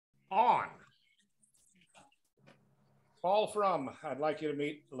Paul Fromm, I'd like you to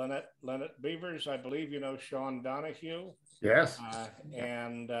meet Lynette Beavers. I believe you know Sean Donahue. Yes.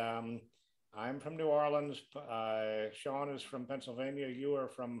 And I'm from New Orleans. Sean is from Pennsylvania. You are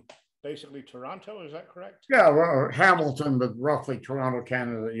from basically Toronto, is that correct? Yeah, well, Hamilton, but roughly Toronto,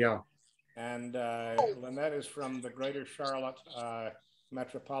 Canada, yeah. And Lynette is from the greater Charlotte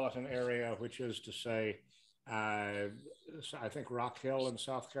metropolitan area, which is to say, I think Rock Hill in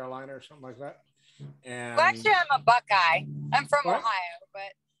South Carolina or something like that. And well, actually, I'm a Buckeye. I'm from Ohio,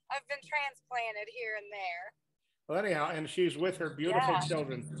 but I've been transplanted here and there. Well, anyhow, and she's with her beautiful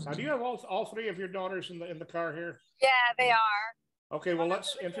children. Now, do you have all three of your daughters in the car here? Yeah, they are. Okay, well,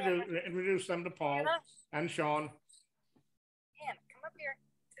 let's introduce them to Paul and Sean. Hannah, come up here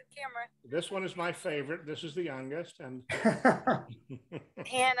to the camera. This one is my favorite. This is the youngest. And Hannah,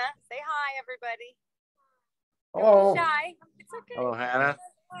 say hi, everybody. Hello. Don't be shy. It's okay. Hello, Hannah.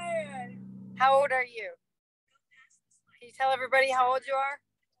 How old are you? Can you tell everybody how old you are?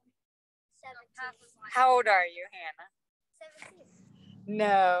 17. How old are you, Hannah? 17.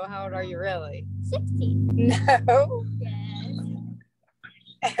 No. How old are you really? 16. No.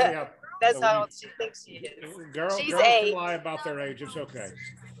 Yes. yeah, That's how old she thinks she is. Girls 8. can lie about their age. It's okay.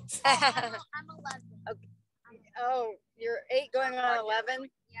 I'm 11. Okay. Oh, you're 8 going on 11?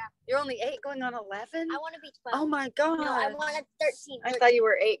 Yeah. You're only 8 going on 11? I want to be 12. Oh my God. No, I wanted 13. I thought you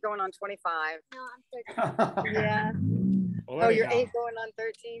were 8 going on 25. No, I'm 13. Yeah. Well, Oh, you're 8 going on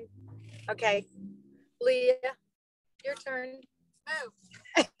 13? Okay. Leah, your turn. Oh.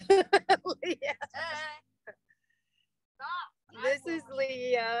 Leah. This is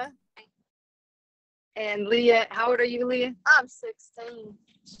Leah. And Leah, how old are you, Leah? I'm 16.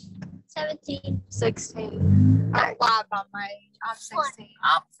 17. 16. I lied about my age. I'm 16.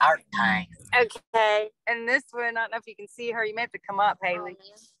 I'm 13. Okay. And this one, I don't know if you can see her. You may have to come up, Haley.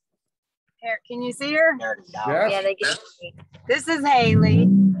 Here, can you see her? Yes. Yeah, they can see. This is Haley.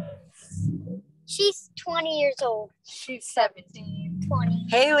 She's 20 years old. She's 17. 20.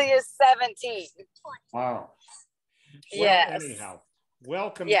 Haley is 17. 20. Wow. Well, Yes. anyhow,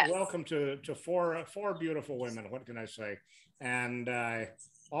 welcome to four beautiful women. What can I say? And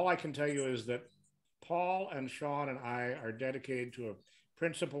all I can tell you is that Paul and Sean and I are dedicated to a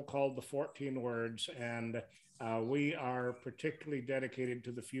principle called the 14 words, and we are particularly dedicated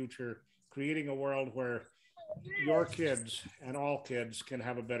to the future, creating a world where your kids and all kids can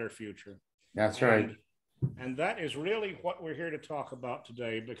have a better future. That's right. And that is really what we're here to talk about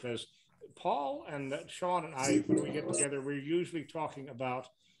today, because Paul and Sean and I, when we get together, we're usually talking about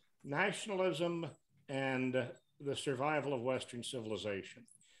nationalism and the survival of Western civilization.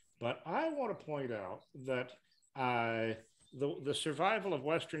 But I want to point out that the survival of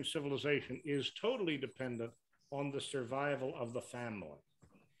Western civilization is totally dependent on the survival of the family.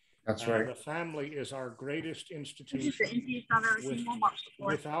 That's right. The family is our greatest institution.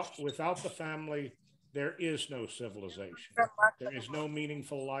 Without the family, there is no civilization. There is no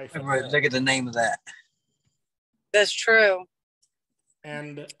meaningful life. Look at the name of that. That's true.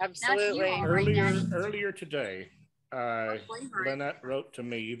 And absolutely. Earlier today, Lynette wrote to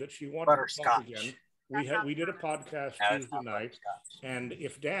me that she wanted to talk again. We did a podcast Tuesday night, and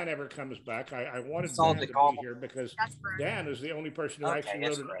if Dan ever comes back, I wanted Dan to be here because Dan is the only person who actually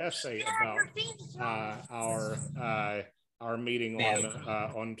wrote an essay about our meeting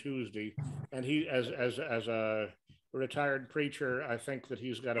on Tuesday, and he as a retired preacher, I think that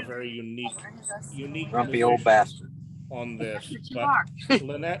he's got a very unique grumpy old bastard on this. But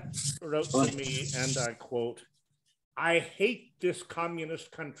Lynette wrote to me, and I quote, "I hate this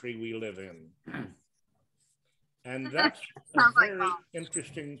communist country we live in." And that's a very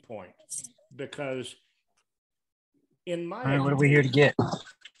interesting point, because in my what are we here to get?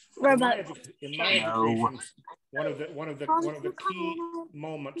 In my education, one of the key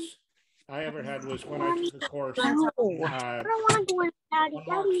moments I ever had was when I took a course on Marxism.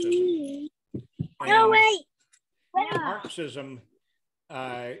 Marxism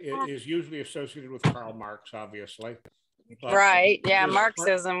is usually associated with Karl Marx, obviously. But right. Yeah.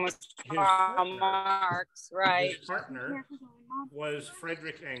 Marxism was Karl Marx. Right. His partner was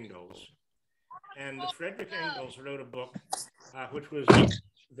Frederick Engels. And Frederick Engels wrote a book, which was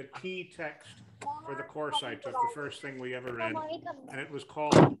the key text for the course I took, the first thing we ever read. And it was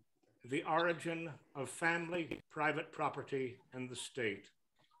called The Origin of Family, Private Property, and the State.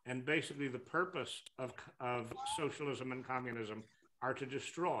 And basically the purpose of socialism and communism are to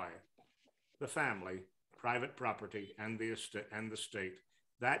destroy the family, private property, and the state.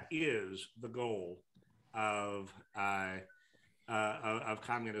 That is the goal of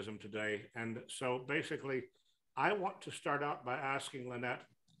communism today. And so basically, I want to start out by asking Lynette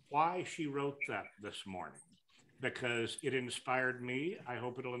why she wrote that this morning. because it inspired me. I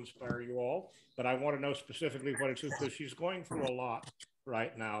hope it'll inspire you all. But I want to know specifically what it is, because she's going through a lot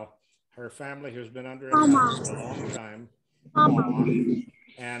right now. Her family has been under attack for a long time.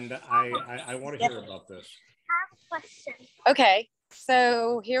 And I want to hear about this. Okay,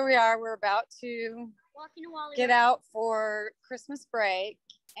 so here we are. We're about to get out for Christmas break.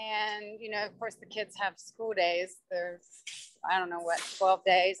 And, you know, of course, the kids have school days. There's, I don't know what, 12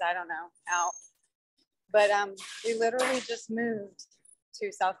 days, I don't know, out. But we literally just moved to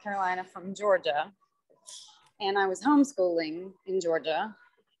South Carolina from Georgia. And I was homeschooling in Georgia.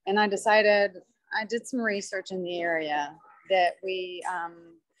 And I decided, I did some research in the area that we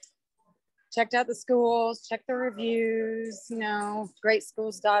checked out the schools, checked the reviews, you know,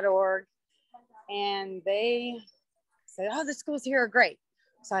 greatschools.org. And they said, oh, the schools here are great.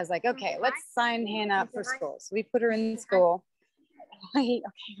 So I was like, okay, let's sign Hannah up for school. So we put her in school. Wait,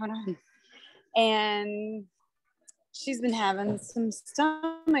 okay, hold on. And she's been having some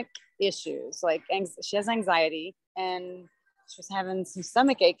stomach issues, like she has anxiety and she was having some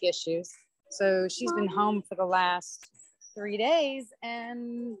stomach ache issues. So she's been home for the last 3 days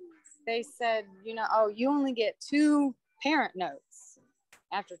and they said, you know, oh, you only get 2 parent notes.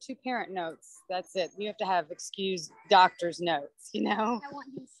 After 2 parent notes, that's it. You have to have excused doctor's notes, you know? I want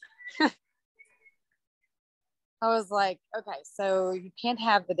these. I was like, okay, so you can't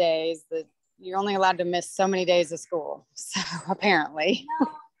have the days that you're only allowed to miss so many days of school. So apparently. No.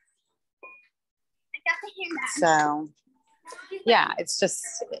 I got the handout. So yeah, it's just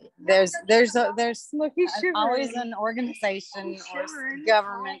there's always an organization or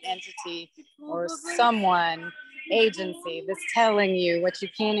government entity or someone, agency that's telling you what you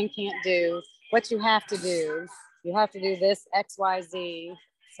can and can't do, what you have to do. You have to do this X, Y, Z.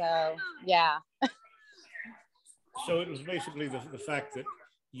 So yeah. So it was basically the fact that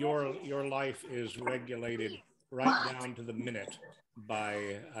your life is regulated right down to the minute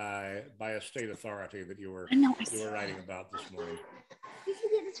by a state authority that you were writing about this morning. You can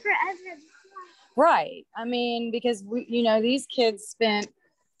do this forever. Right. I mean, because these kids spent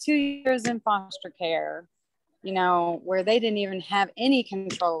 2 years in foster care, you know, where they didn't even have any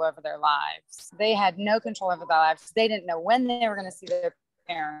control over their lives. They had no control over their lives. They didn't know when they were going to see their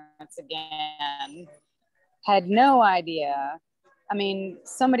parents again. Had no idea. I mean,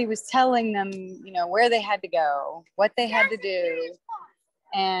 somebody was telling them, you know, where they had to go, what they had to do.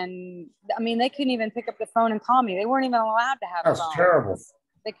 And I mean, they couldn't even pick up the phone and call me. They weren't even allowed to have phones. That's terrible.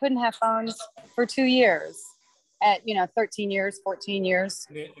 They couldn't have phones for 2 years. At, 13 years, 14 years,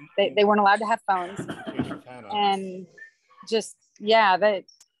 they weren't allowed to have phones. And just, yeah,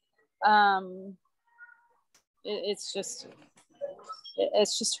 it's just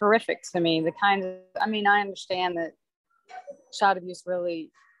horrific to me. I understand that child abuse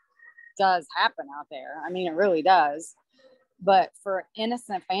really does happen out there. I mean, it really does. But for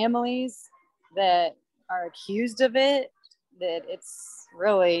innocent families that are accused of it, that it's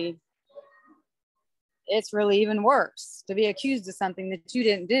really even worse to be accused of something that you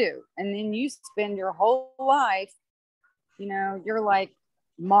didn't do. And then you spend your whole life, you know, you're like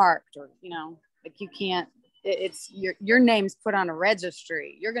marked, or, you know, like you can't, it's your name's put on a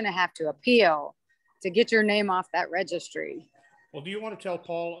registry. You're going to have to appeal to get your name off that registry. Well, do you want to tell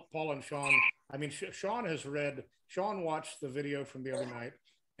Paul and Sean? I mean, Sean watched the video from the other night,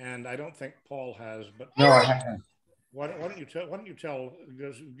 and I don't think Paul has. But no, I haven't. Why don't you tell?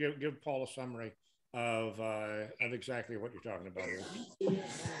 Just give Paul a summary of exactly what you're talking about here.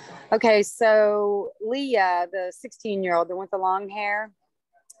 Okay, so Leah, the 16-year-old, the one with the long hair,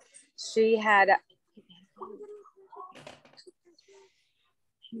 she had.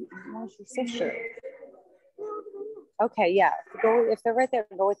 Where's your sister? Okay, yeah. If they're right there,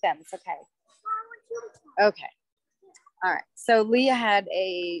 go with them. It's okay. Okay. All right. So Leah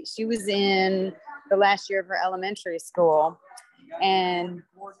she was in the last year of her elementary school. And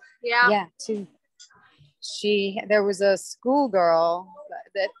there was a schoolgirl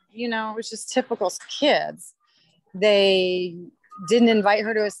that, you know, it was just typical kids. They didn't invite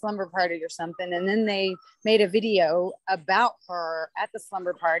her to a slumber party or something. And then they made a video about her at the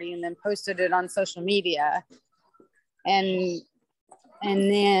slumber party and then posted it on social media. And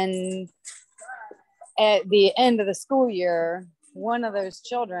then at the end of the school year, one of those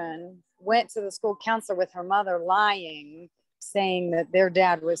children went to the school counselor with her mother lying, saying that their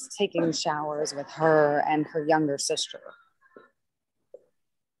dad was taking showers with her and her younger sister.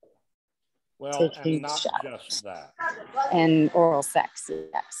 Well, and not just that. And oral sex,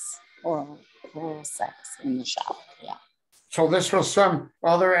 yes. Oral sex in the shower, yeah. So this was some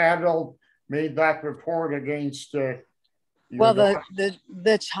other adult made that report against well,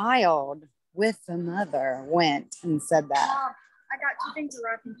 the child with the mother went and said that. I got 2 things of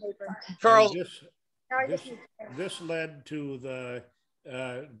wrapping paper. Charles, This led to the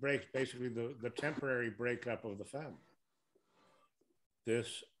basically the temporary breakup of the family.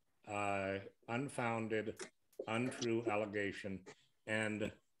 This unfounded, untrue allegation.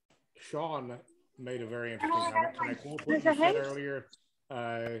 And Sean made a very interesting comment. Can I quote what you said earlier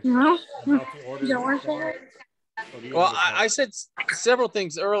about the order? well, I said several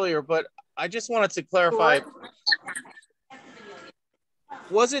things earlier, but I just wanted to clarify.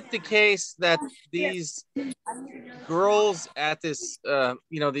 Was it the case that these girls at this,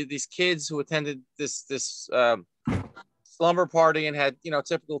 these kids who attended this slumber party and had,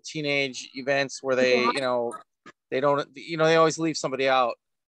 typical teenage events where they, they always leave somebody out.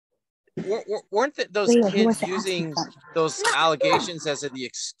 Weren't those kids using those allegations as the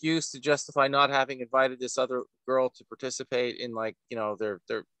excuse to justify not having invited this other girl to participate in, like, their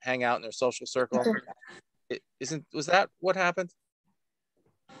hangout in their social circle? Was that what happened?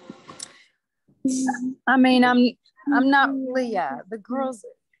 I mean, I'm not Leah. The girls,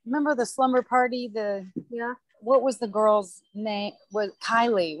 remember the slumber party? What was the girl's name? Was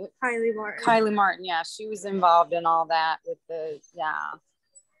Kylie Martin. Kylie Martin, yeah. She was involved in all that with the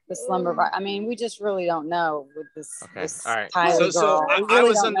slumber party. I mean, we just really don't know with this all right. Kylie girl. We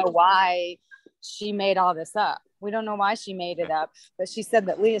really don't know under- why she made all this up. We don't know why she made it up, but she said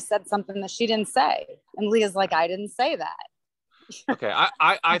that Leah said something that she didn't say. And Leah's like, I didn't say that. Okay,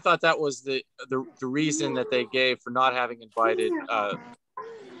 I thought that was the reason that they gave for not having invited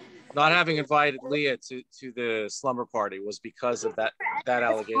Leah to the slumber party was because of that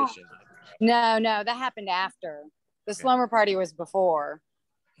allegation. No, that happened after. The slumber party was before.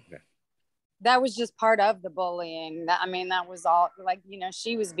 Okay. That was just part of the bullying. That was all, like,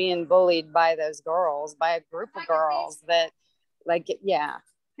 she was being bullied by those girls, by a group of girls that, like, yeah.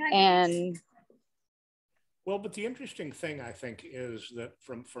 And well, but the interesting thing, I think, is that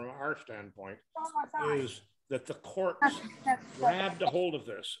from our standpoint, is that the courts grabbed a hold of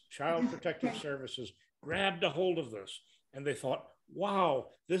this. Child Protective Services grabbed a hold of this, and they thought, wow,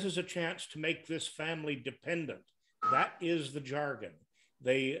 this is a chance to make this family dependent. That is the jargon.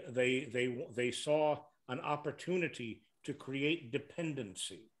 They saw an opportunity to create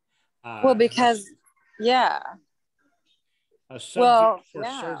dependency. Well, because, yeah. A subject for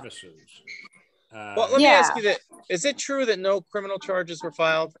services. Well, let me ask you that. Is it true that no criminal charges were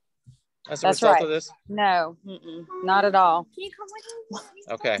filed as a result of this? No, not at all. Can you come with me?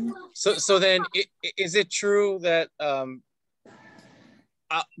 Okay. So then is it true that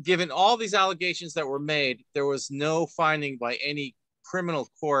given all these allegations that were made, there was no finding by any criminal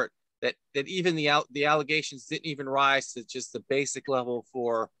court that even the allegations didn't even rise to just the basic level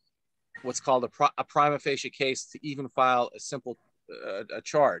for what's called a prima facie case to even file a simple a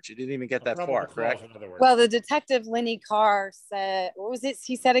charge? It didn't even get that far, correct? Well, the detective Lenny Carr said, what was it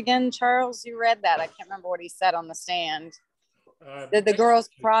he said again, Charles? You read that. I can't remember what he said on the stand. That the girls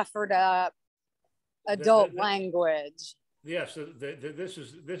proffered up adult language. Yes, this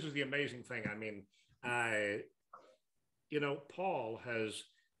is the amazing thing. I mean, Paul has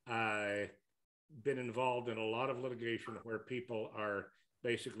been involved in a lot of litigation where people are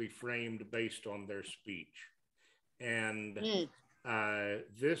basically framed based on their speech. And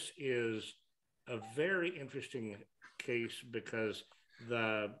this is a very interesting case because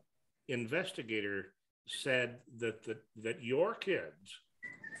the investigator said that your kids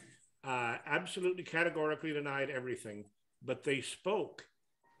absolutely categorically denied everything, but they spoke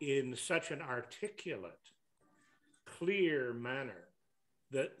in such an articulate, clear manner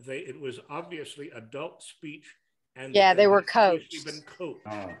that it was obviously adult speech, and they were coached. Been coached.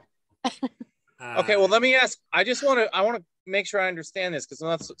 Okay, well, let me ask. I want to make sure I understand this because I'm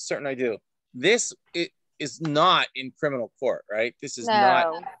not certain I do. This is not in criminal court, right? This is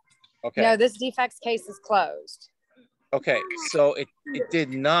not. Okay. No, this defects case is closed. Okay, so it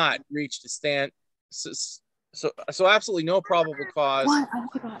did not reach the stand. So absolutely no probable cause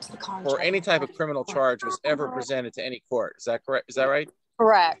or any type of criminal charge was ever presented to any court. Is that correct? Is that right?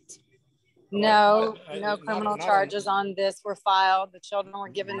 Correct. No criminal charges on this were filed. The children were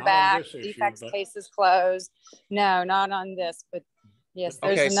given back. Defects case is closed. No, not on this, but yes,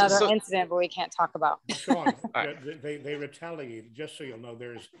 there's another incident, but we can't talk about. Sean, they retaliate. Just so you'll know,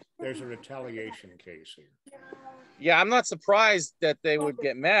 there's a retaliation case here. Yeah, I'm not surprised that they would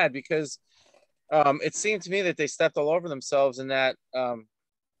get mad because it seemed to me that they stepped all over themselves in that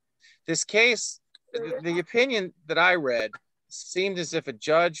this case, the opinion that I read seemed as if a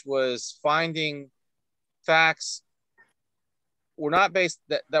judge was finding facts were not based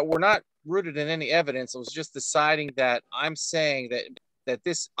that were not rooted in any evidence. It was just deciding that I'm saying that that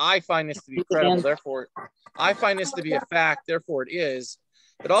this, I find this to be credible, therefore I find this to be a fact, therefore it is.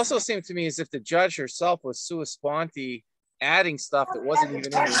 It also seemed to me as if the judge herself was sua sponte, adding stuff that wasn't even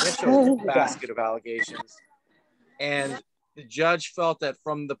in the initial basket of allegations. And the judge felt that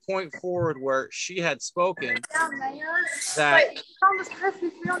from the point forward where she had spoken, that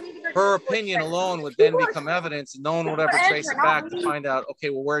her opinion alone would then become evidence, and no one would ever trace it back to find out, okay,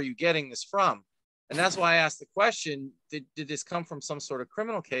 well, where are you getting this from? And that's why I asked the question, did this come from some sort of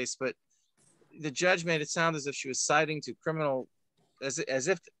criminal case? But the judge made it sound as if she was citing to criminal, as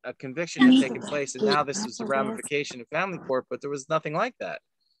if a conviction had taken place, and now this was the ramification of family court, but there was nothing like that.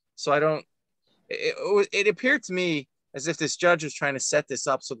 So I don't, it appeared to me as if this judge was trying to set this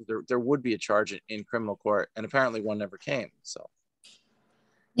up so that there would be a charge in criminal court, and apparently one never came. So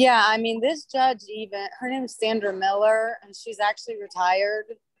yeah, I mean, this judge, even her name is Sandra Miller, and she's actually retired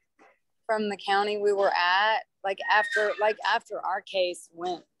from the county we were at. Like after our case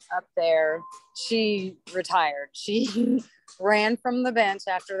went up there, she retired. She ran from the bench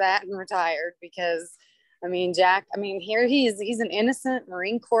after that and retired because, I mean, Jack, I mean, here he's an innocent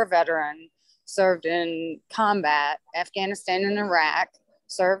Marine Corps veteran, served in combat, Afghanistan and Iraq,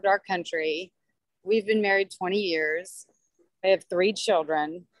 served our country. We've been married 20 years. I have 3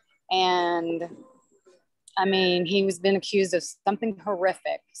 children. And I mean, he was been accused of something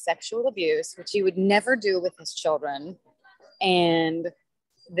horrific, sexual abuse, which he would never do with his children. And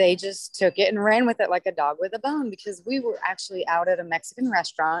they just took it and ran with it like a dog with a bone, because we were actually out at a Mexican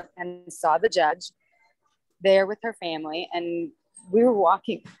restaurant and saw the judge there with her family. And we were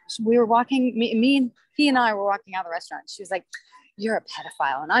walking, he and I were walking out of the restaurant. She was like, "You're a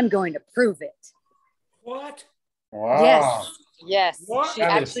pedophile and I'm going to prove it." What? Wow. Yes. What? She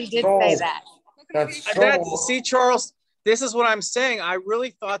That actually is did so- say that. That's so, see, Charles, this is what I'm saying. I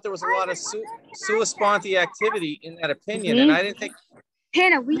really thought there was a lot of sua sponte activity in that opinion, and I didn't think.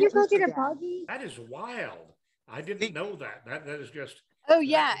 Hannah, will you go get a buggy? That is wild. I didn't know that. That is just. Oh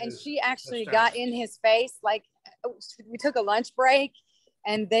yeah, and she actually got in his face. Like, we took a lunch break,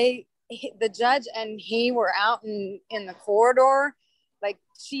 and the judge and he were out in the corridor. Like,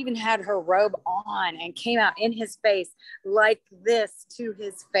 she even had her robe on and came out in his face like this to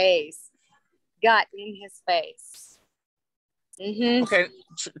his face. Got in his face. Mm-hmm. Okay,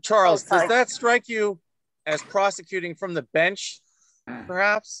 Charles, Oh, does that strike you as prosecuting from the bench,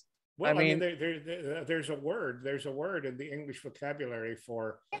 perhaps? Well, I mean, there's a word in the English vocabulary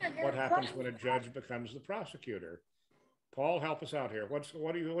for what happens when a judge becomes the prosecutor. Paul, help us out here.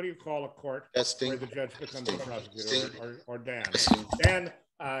 What do you call a court where the judge becomes the prosecutor, or Dan? Dan,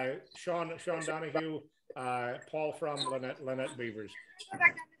 Sean Donahue, Paul Fromm, Lynette Beavers.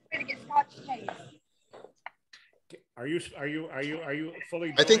 Are you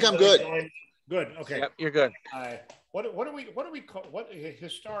fully? I think I'm good. Good. Okay. Yep, you're good. What do we call, what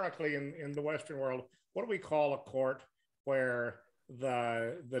historically in the Western world, what do we call a court where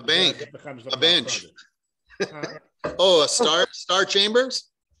the judge becomes the bench? Huh? Oh, a star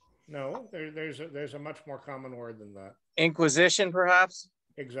chambers? No, there's a much more common word than that. Inquisition, perhaps?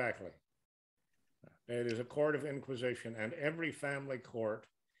 Exactly. It is a court of inquisition, and every family court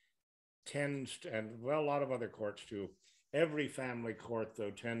tends to, and well, a lot of other courts too. Every family court, though,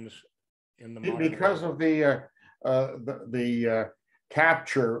 tends in the modern because world, of the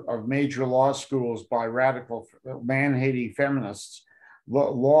capture of major law schools by radical man-hating feminists.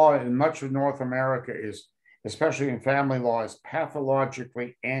 Law in much of North America is, especially in family law, is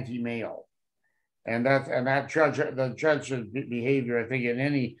pathologically anti-male, and the judge's behavior, I think, in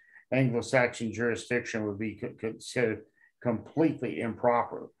any Anglo-Saxon jurisdiction would be considered completely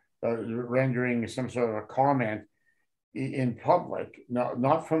improper, rendering some sort of a comment in public,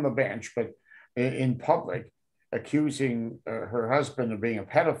 not from the bench, but in public, accusing her husband of being a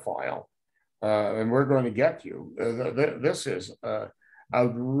pedophile, and we're going to get you. This is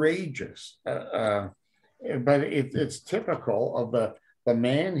outrageous, but it's typical of the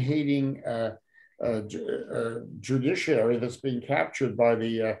man-hating judiciary that's being captured by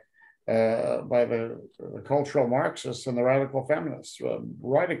the cultural Marxists and the radical feminists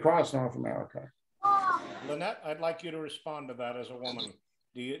right across North America. Lynette, I'd like you to respond to that as a woman.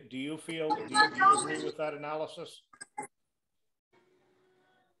 Do you agree with that analysis?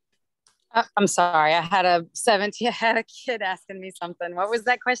 I'm sorry. I had a kid asking me something. What was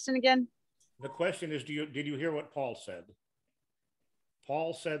that question again? The question is, did you hear what Paul said?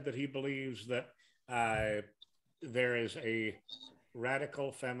 Paul said that he believes that there is a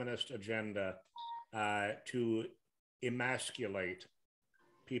radical feminist agenda to emasculate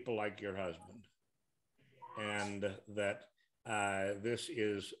people like your husband, and that this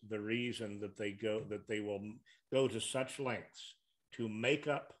is the reason that they will go to such lengths to make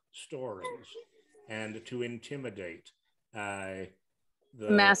up stories and to intimidate,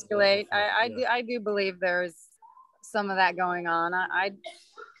 emasculate. I do believe there's some of that going on. I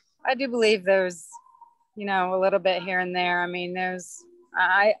do believe there's, you know, a little bit here and there. I mean,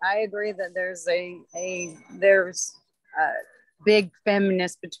 I agree that there's a big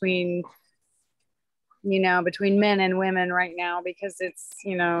feminist between men and women right now, because it's,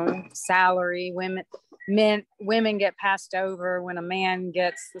 you know, salary. Women get passed over when a man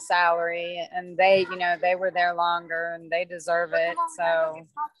gets the salary, and they were there longer and they deserve it. So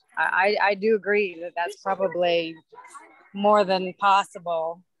I do agree that that's probably more than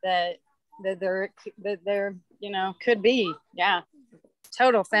possible, that there you know, could be, yeah,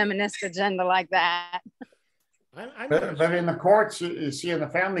 total feminist agenda like that. But in the courts, you see, in the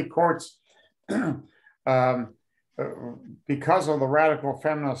family courts, because of the radical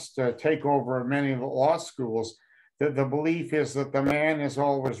feminist takeover of many of the law schools, the belief is that the man is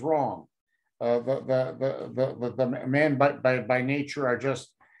always wrong. The men by nature are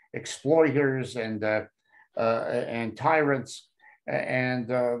just exploiters and tyrants.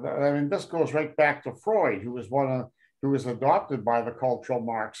 And I mean, this goes right back to Freud, who was adopted by the cultural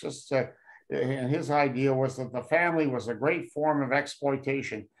Marxists. And his idea was that the family was a great form of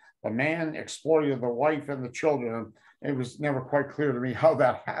exploitation. The man exploited the wife and the children. It was never quite clear to me how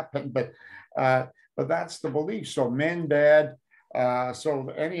that happened, but that's the belief. So men bad.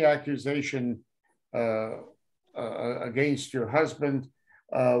 So any accusation against your husband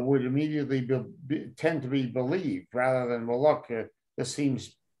would immediately tend to be believed, rather than, well, look, this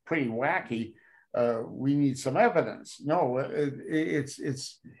seems pretty wacky. We need some evidence. No, if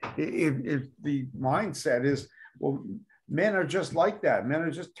the mindset is, well, men are just like that. Men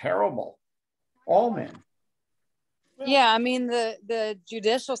are just terrible. All men. Yeah, I mean, the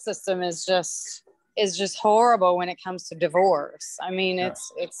judicial system is just horrible when it comes to divorce. I mean,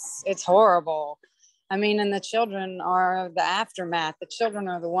 it's horrible. I mean, and the children are the aftermath. The children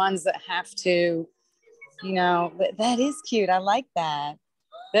are the ones that have to, you know, that is cute. I like that.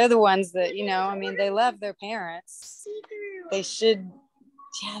 They're the ones that, you know, I mean, they love their parents. They should.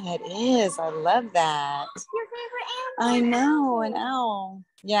 Yeah, that is. I love that. Your favorite animal. I know, an owl.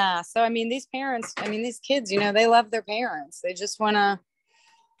 Yeah. So, I mean, these kids, you know, they love their parents. They just want to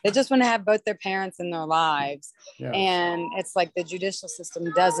have both their parents in their lives. Yeah. And it's like the judicial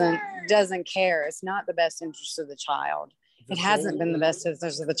system doesn't care. It's not the best interest of the child. It hasn't been the best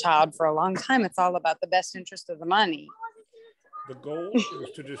interest of the child for a long time. It's all about the best interest of the money. The goal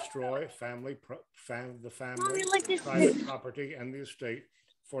is to destroy the family, private property, and the estate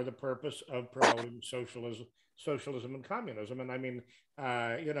for the purpose of promoting socialism and communism. And I mean,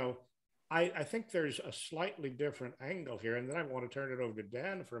 you know, I think there's a slightly different angle here. And then I want to turn it over to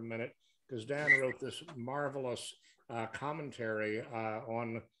Dan for a minute, because Dan wrote this marvelous commentary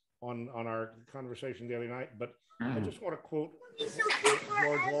on our conversation the other night. But I just want to quote what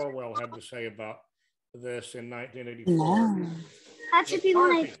George Orwell had to say about this in 1984. That should be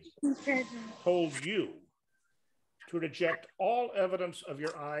one I told you to reject all evidence of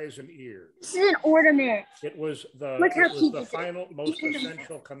your eyes and ears. This is an ornament. It was the final, most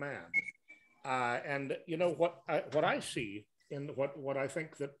essential command. And you know what I see in what I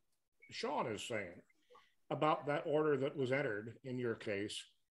think that Sean is saying about that order that was entered in your case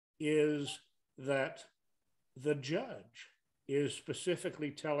is that the judge is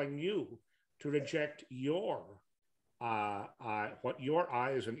specifically telling you to reject your what your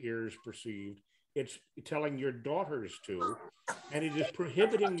eyes and ears perceived. It's telling your daughters to, and it is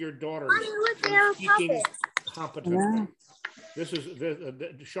prohibiting your daughters from speaking competently. This is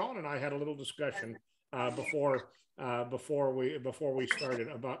Sean and I had a little discussion before we started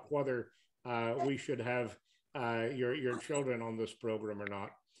about whether we should have your children on this program or not.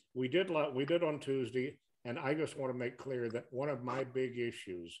 We did on Tuesday, and I just want to make clear that one of my big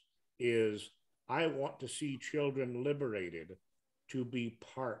issues is I want to see children liberated to be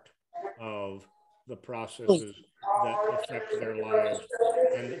part of the processes that affect their lives,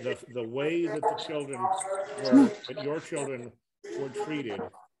 and the way that your children were treated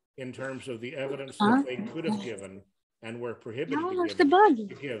in terms of the evidence that they could have given and were prohibited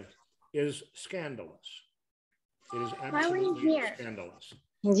to give is scandalous. It is absolutely scandalous.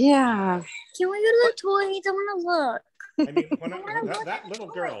 Yeah. Can we go to the toys? I want to look. I mean, that little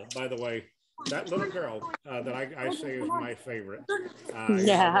girl, by the way, that I say is my favorite.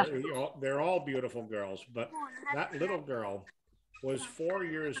 Yeah. They're all beautiful girls, but that little girl was 4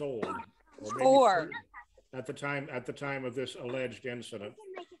 years old. Or maybe 4 at the time of this alleged incident,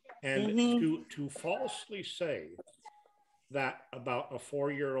 and to falsely say that about a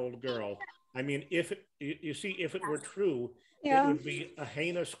 4-year-old girl I mean, if you see, if it were true, Yeah. it would be a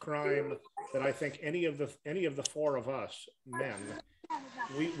heinous crime that I think any of the four of us men,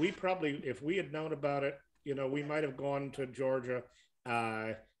 we probably, if we had known about it, you know, we might have gone to Georgia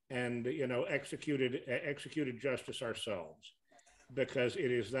and, you know, executed justice ourselves, because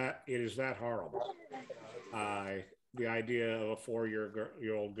it is that horrible. The idea of a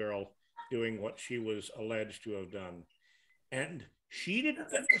 4-year-old girl doing what she was alleged to have done, and she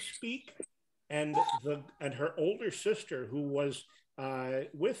didn't get to speak, and her older sister, who was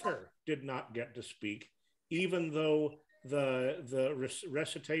with her, did not get to speak, even though the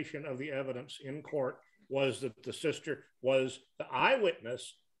recitation of the evidence in court was that the sister was the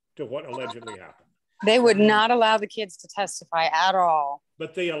eyewitness to what allegedly happened. They would not allow the kids to testify at all.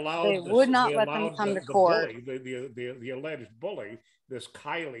 But they allowed. They would not let them come to court. The alleged bully, this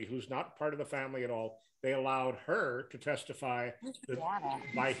Kylie, who's not part of the family at all, they allowed her to testify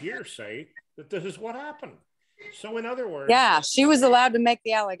by hearsay that this is what happened. So in other words, yeah, she was allowed to make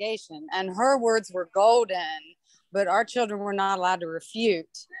the allegation, and her words were golden, but our children were not allowed to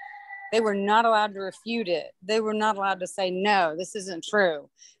refute. They were not allowed to refute it. They were not allowed to say, no, this isn't true.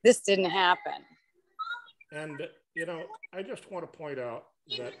 This didn't happen. And, you know, I just want to point out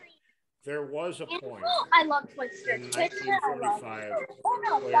that there was a point I love Toy in Story. 1945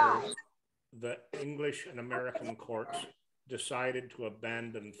 where the English and American courts decided to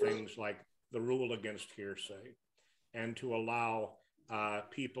abandon things like the rule against hearsay and to allow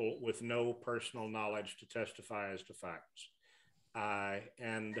people with no personal knowledge to testify as to facts.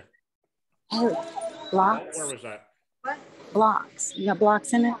 And Blocks. where was that? Blocks. You got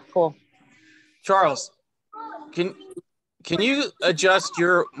blocks in it? Cool. Charles, can you adjust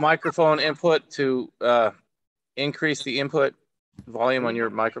your microphone input to increase the input volume on your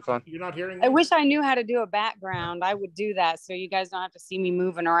microphone? You're not hearing me? I wish I knew how to do a background. I would do that so you guys don't have to see me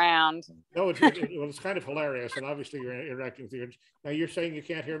moving around. No, it's kind of hilarious, and obviously you're interacting with your. Now you're saying you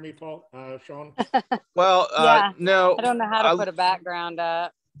can't hear me, Paul, Sean? Well, Yeah. no. I don't know how to put a background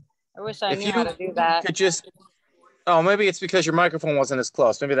up. I wish I knew how to do that. Could just. Oh, maybe it's because your microphone wasn't as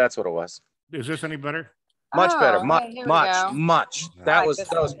close. Maybe that's what it was. Is this any better? Much better. Hey, here we go. Much. That was a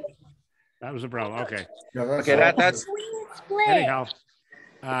problem. Okay. Yeah, okay. That's. Anyhow,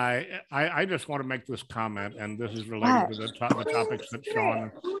 I just want to make this comment, and this is related to the topics that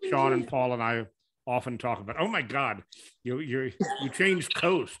Sean and Paul and I often talk about. Oh my God, you changed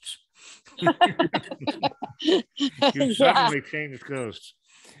coasts. You suddenly changed coasts.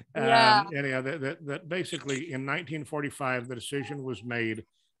 Anyhow, that basically in 1945 the decision was made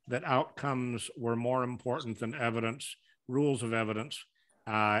that outcomes were more important than evidence, rules of evidence.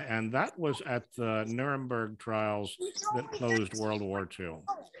 And that was at the Nuremberg trials that closed World War II.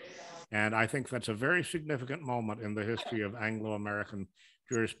 And I think that's a very significant moment in the history of Anglo-American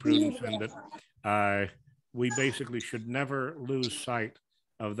jurisprudence, and that we basically should never lose sight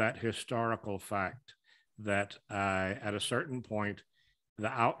of that historical fact that at a certain point, the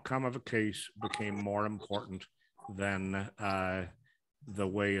outcome of a case became more important than the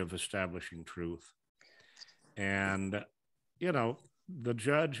way of establishing truth. And, you know, the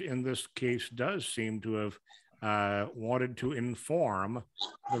judge in this case does seem to have wanted to inform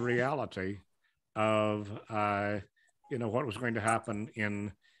the reality of, you know, what was going to happen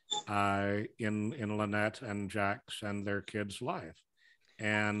in Lynette and Jack's and their kids' life.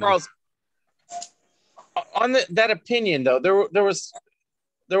 And Charles, on that opinion, though, there was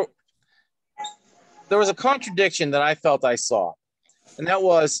a contradiction that I felt I saw, and that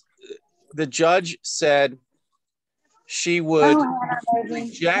was the judge said she would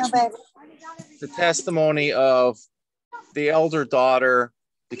reject the testimony of the elder daughter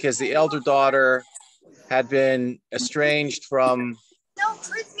because the elder daughter had been estranged from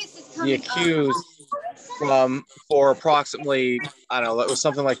the accused for approximately, I don't know, it was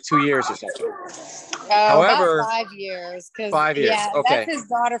something like 2 years or something. However, about 5 years. 5 years. Yeah, okay. That's his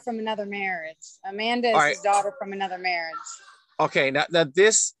daughter from another marriage. Amanda is his daughter from another marriage. Okay, now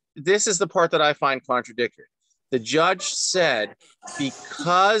this is the part that I find contradictory. The judge said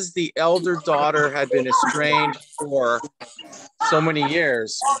because the elder daughter had been estranged for so many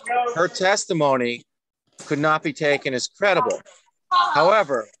years, her testimony could not be taken as credible.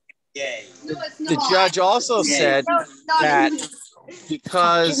 However, the judge also said that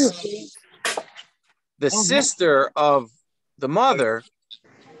because the sister of the mother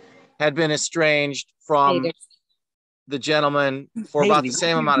had been estranged from the gentleman for about the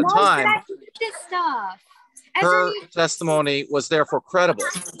same amount of time, her testimony was therefore credible.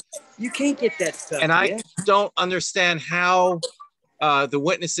 You can't get that stuff. And I don't understand how the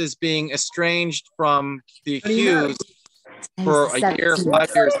witnesses being estranged from the accused for a year,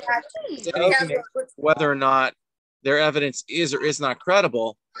 5 years, whether or not their evidence is or is not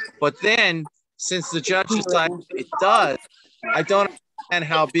credible. But then, since the judge decided it does, I don't understand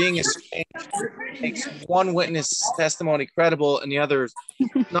how being estranged makes one witness testimony credible and the other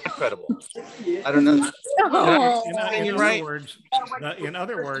not credible. I don't know. In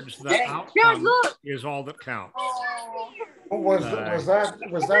other words, the outcome is all that counts. Was that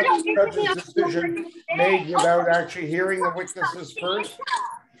the judge's decision made without actually hearing the witnesses first?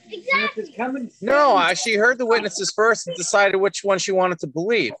 No, she heard the witnesses first and decided which one she wanted to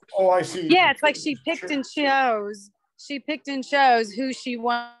believe. Oh, I see. Yeah, it's like she picked and chose. She picked and chose who she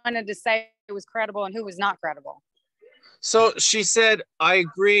wanted to say was credible and who was not credible. So she said, I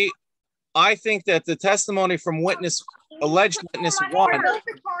agree. I think that the testimony from alleged witness one is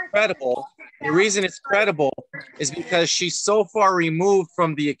credible. The reason it's credible is because she's so far removed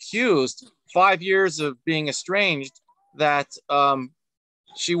from the accused, 5 years of being estranged, that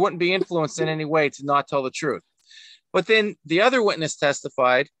she wouldn't be influenced in any way to not tell the truth. But then the other witness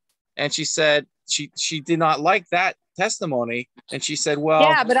testified, and she said she did not like that testimony. And she said, well,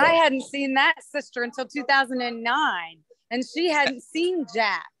 yeah, but I hadn't seen that sister until 2009, and she hadn't seen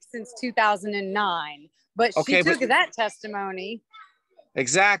Jack since 2009. But she took that testimony.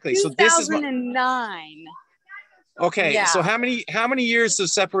 Exactly. So this is 2009. Okay. Yeah. So how many years of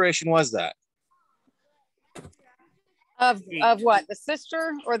separation was that? Of what? The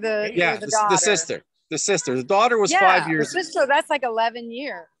sister or the or the daughter? The sister. The daughter was 5 years. The sister, that's like 11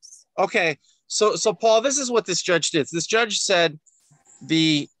 years. Okay. So Paul, this is what this judge did. This judge said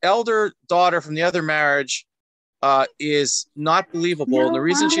the elder daughter from the other marriage is not believable. And the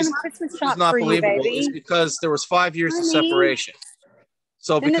reason she's not believable is because there was 5 years of separation.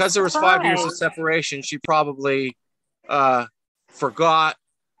 So because there was 5 years of separation, she probably forgot,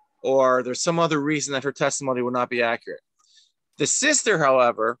 or there's some other reason that her testimony would not be accurate. The sister,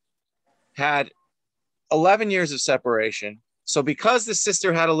 however, had 11 years of separation. So because the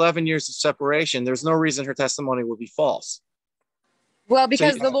sister had 11 years of separation, there's no reason her testimony would be false. Well,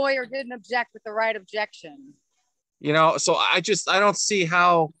 because the lawyer didn't object with the right objection. You know, so I don't see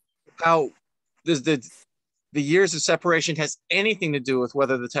how the years of separation has anything to do with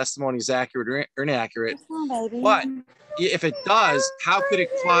whether the testimony is accurate or inaccurate. But if it does, how could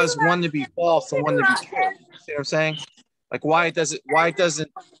it cause one to be false and one to be true? See what I'm saying? Like why doesn't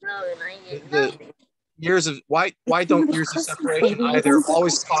the years of why don't years of separation either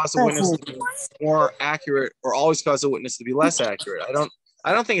always cause a witness to be more accurate or always cause a witness to be less accurate?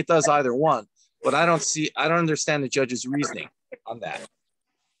 I don't think it does either one, but I don't understand the judge's reasoning on that.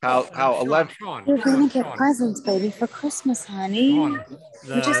 How 11? You're gonna get presents, baby, for Christmas, honey. You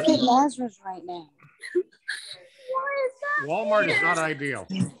just get Lazarus right now. Walmart is not ideal.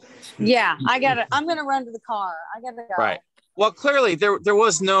 Yeah, I'm gonna run to the car. I gotta go. Right. Well, clearly there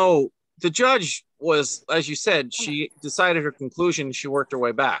was no. The judge was, as you said, she decided her conclusion and she worked her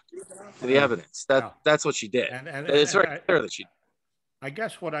way back to the evidence. That's what she did. And it's very clear that she. I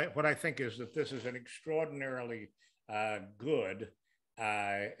guess what I think is that this is an extraordinarily good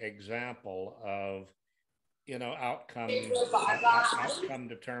example of, outcome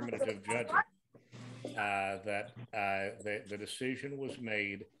determinative judging. That the decision was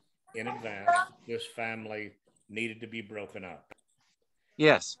made in advance. This family needed to be broken up.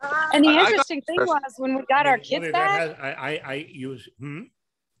 Yes. And the interesting thing was when we got our kids back. I use.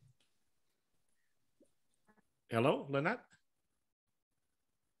 Hello, Lynette?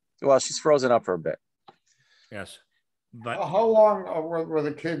 Well, she's frozen up for a bit. Yes. But how long were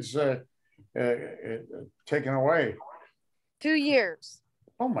the kids taken away? 2 years.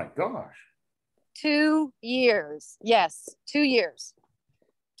 Oh my gosh. 2 years. Yes, 2 years.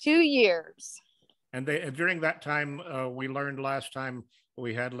 2 years. And during that time, we learned last time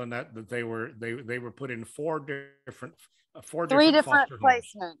we had Lynette that they were put in four different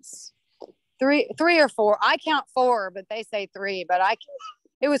placements. Three or four. I count 4, but they say 3. But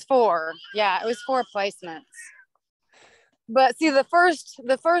it was 4. Yeah, it was 4 placements. But see, the first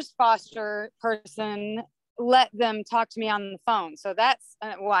foster person let them talk to me on the phone. So that's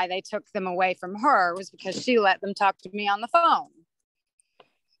why they took them away from her, was because she let them talk to me on the phone.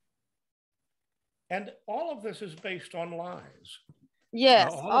 And all of this is based on lies.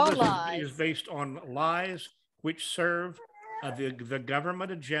 Yes, all lies. Is based on lies which serve the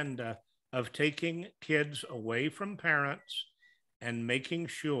government agenda of taking kids away from parents and making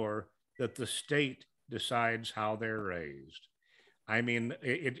sure that the state decides how they're raised. I mean,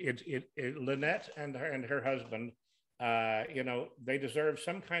 Lynette and her husband, they deserve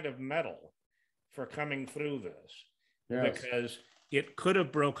some kind of medal for coming through this. Yes. Because it could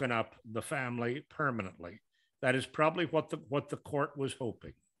have broken up the family permanently. That is probably what the court was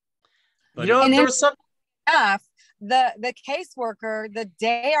hoping. But you know, there was some enough. The caseworker, the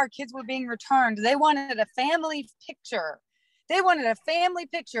day our kids were being returned, they wanted a family picture. They wanted a family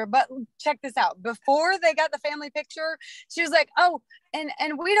picture, but check this out. Before they got the family picture, she was like, "Oh, and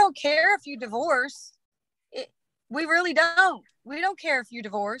we don't care if you divorce. We really don't. We don't care if you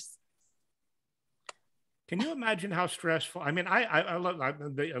divorce." Can you imagine how stressful? I mean,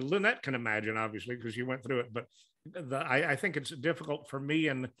 Lynette can imagine, obviously, because you went through it. But I think it's difficult for me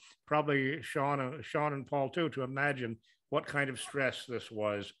and probably Sean and Paul too to imagine what kind of stress this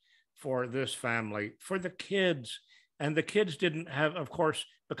was for this family, for the kids. And the kids didn't have, of course,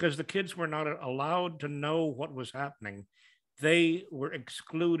 because the kids were not allowed to know what was happening. They were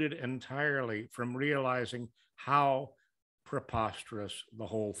excluded entirely from realizing how preposterous the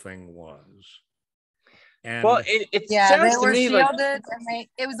whole thing was. And well, it Yeah, sounds they to were me shielded, like and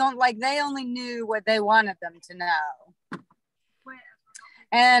it was on like they only knew what they wanted them to know.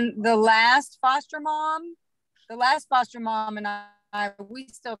 And the last foster mom and I, we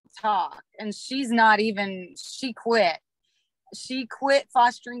still talk, and she quit. She quit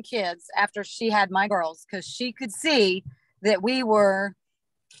fostering kids after she had my girls because she could see that we loved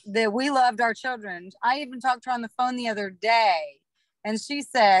our children. I even talked to her on the phone the other day, and she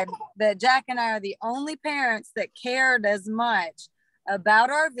said that Jack and I are the only parents that cared as much about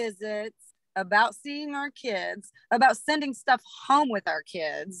our visits, about seeing our kids, about sending stuff home with our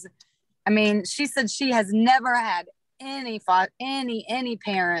kids. I mean, she said she has never had any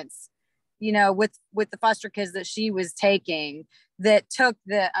parents, you know, with the foster kids that she was taking that took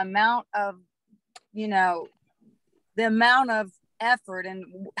the amount of effort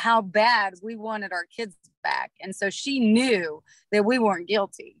and how bad we wanted our kids back. And so she knew that we weren't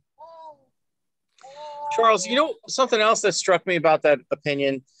guilty. Charles, you know, something else that struck me about that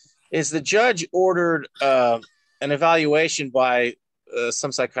opinion is the judge ordered an evaluation by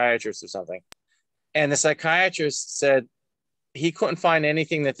some psychiatrist or something. And the psychiatrist said he couldn't find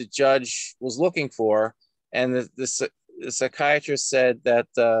anything that the judge was looking for. And the psychiatrist said that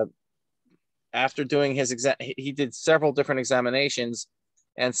after doing his exam, he did several different examinations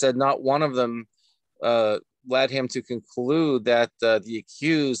and said not one of them led him to conclude that the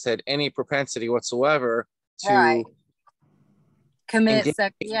accused had any propensity whatsoever to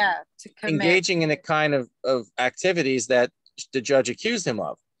engaging in the kind of activities that the judge accused him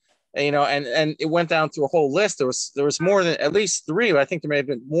of. You know, and it went down through a whole list. There was more than at least three. I think there may have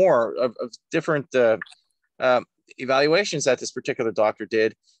been more of different evaluations that this particular doctor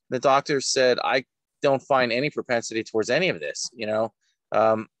did. The doctor said, "I don't find any propensity towards any of this." You know,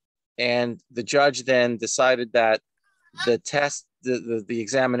 and the judge then decided that the test, the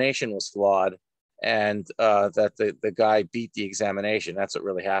examination was flawed, and that the guy beat the examination. That's what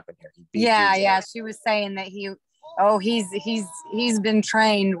really happened here. He beat She was saying that he's been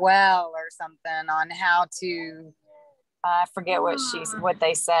trained well or something on how to. I forget what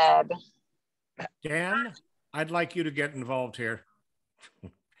they said. Dan, I'd like you to get involved here.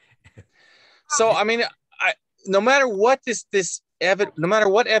 So, I mean, no matter what no matter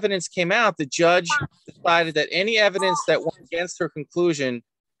what evidence came out, the judge decided that any evidence that went against her conclusion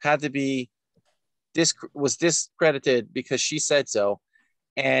had to be was discredited because she said so,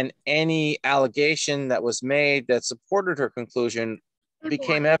 and any allegation that was made that supported her conclusion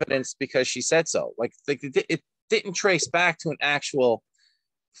became evidence because she said so. Like it didn't trace back to an actual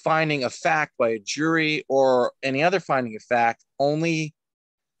finding of fact by a jury or any other finding of fact. Only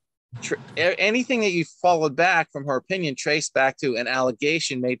anything that you followed back from her opinion traced back to an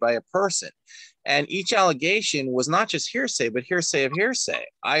allegation made by a person. And each allegation was not just hearsay, but hearsay of hearsay.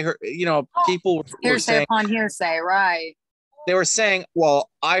 I heard, you know, people were saying upon hearsay, right? They were saying, well,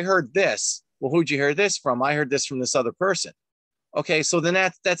 I heard this. Well, who'd you hear this from? I heard this from this other person. Okay, so then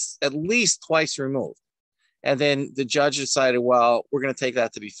that's at least twice removed. And then the judge decided, well, we're going to take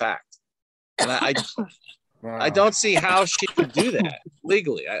that to be fact. And I don't see how she could do that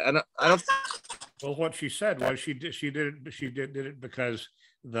legally. I don't. Well, what she said was she did it because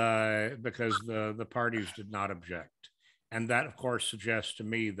the parties did not object, and that of course suggests to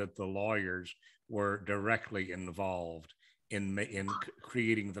me that the lawyers were directly involved in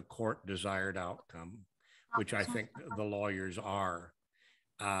creating the court desired outcome, which I think the lawyers are.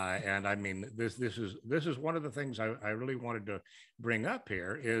 And I mean, this is one of the things I really wanted to bring up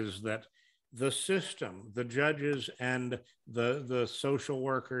here is that the system, the judges and the social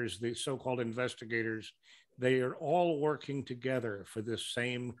workers, the so-called investigators, they are all working together for this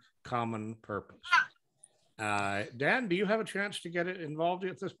same common purpose. Dan, do you have a chance to get involved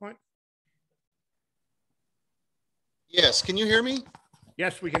at this point? Yes, can you hear me?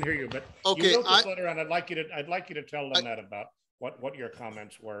 Yes, we can hear you. But Okay, you wrote this letter, and I'd like you to tell Lynette about what your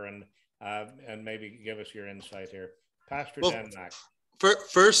comments were, and maybe give us your insight here, Pastor Dan Mack.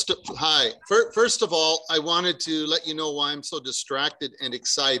 First of all, I wanted to let you know why I'm so distracted and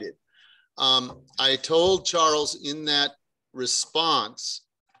excited. I told Charles in that response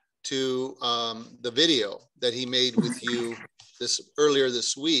to the video that he made with you earlier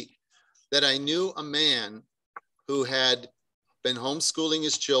this week that I knew a man who had been homeschooling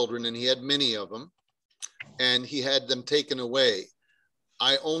his children, and he had many of them, and he had them taken away.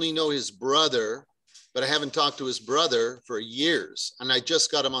 I only know his brother, but I haven't talked to his brother for years, and I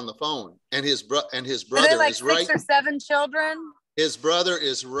just got him on the phone. And his brother like is right. 6 or 7 children. His brother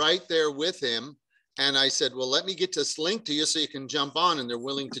is right there with him, and I said, "Well, let me get this link to you so you can jump on," and they're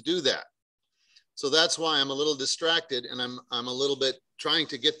willing to do that. So that's why I'm a little distracted, and I'm a little bit trying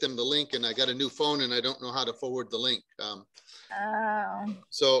to get them the link, and I got a new phone, and I don't know how to forward the link.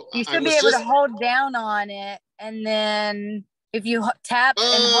 So you should be able to hold down on it, and then if you tap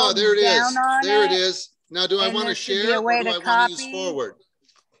and hold there it down is. on There it is. Now, do I want to share, or do I want to use forward?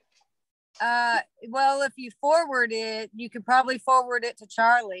 Well, if you forward it, you could probably forward it to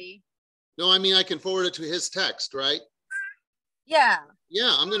Charlie. No, I mean, I can forward it to his text, right? Yeah.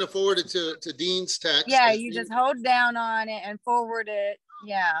 Yeah, I'm going to forward it to Dean's text. Yeah, you just hold down on it and forward it.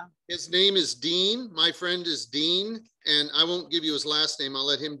 Yeah. His name is Dean. My friend is Dean, and I won't give you his last name. I'll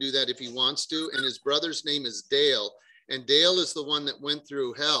let him do that if he wants to. And his brother's name is Dale, and Dale is the one that went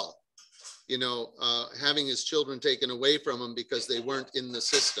through hell, you know, having his children taken away from him because they weren't in the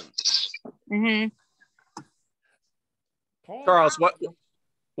system. Mm-hmm. Charles,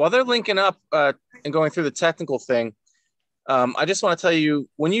 while they're linking up and going through the technical thing, I just want to tell you,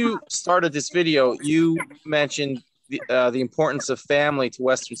 when you started this video, you mentioned the importance of family to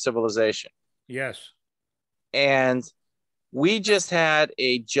Western civilization. Yes. And we just had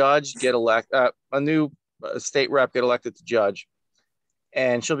a judge get elected, a new state rep get elected to judge,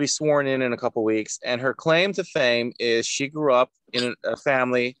 and she'll be sworn in a couple of weeks. And her claim to fame is she grew up in a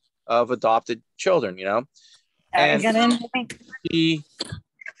family of adopted children, you know, and she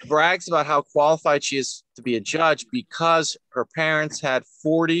brags about how qualified she is to be a judge because her parents had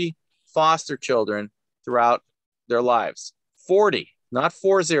 40 foster children throughout their lives. 40, not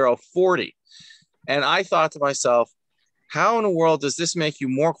 40, 40. And I thought to myself, how in the world does this make you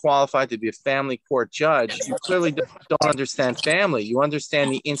more qualified to be a family court judge? You clearly don't understand family. You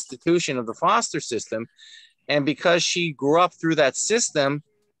understand the institution of the foster system. And because she grew up through that system,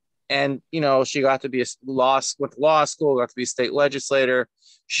 and, you know, she got to be went to law school, got to be a state legislator,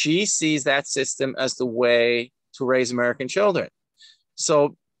 she sees that system as the way to raise American children.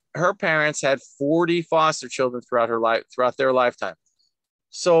 So her parents had 40 foster children throughout their lifetime.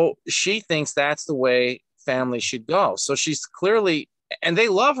 So she thinks that's the way family should go. So she's clearly, and they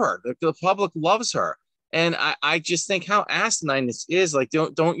love her. The public loves her. And I just think how asinine this is. Like,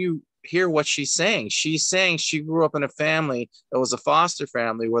 don't you hear what she's saying? She's saying she grew up in a family that was a foster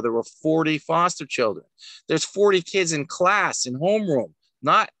family where there were 40 foster children. There's 40 kids in class, in homeroom,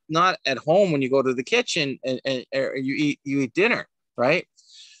 not at home when you go to the kitchen and you eat dinner, right?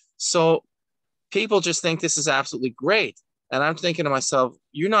 So people just think this is absolutely great. And I'm thinking to myself,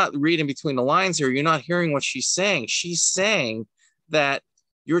 you're not reading between the lines here. You're not hearing what she's saying. She's saying that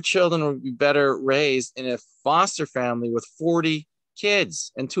your children would be better raised in a foster family with 40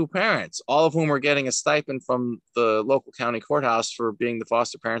 kids and 2 parents, all of whom are getting a stipend from the local county courthouse for being the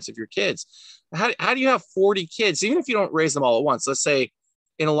foster parents of your kids. How do you have 40 kids, even if you don't raise them all at once? Let's say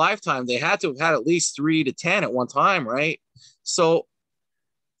in a lifetime, they had to have had at least 3 to 10 at one time, right? So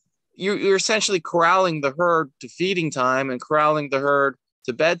you're essentially corralling the herd to feeding time and corralling the herd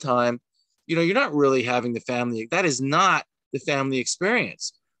to bedtime. You know, you're not really having the family. That is not the family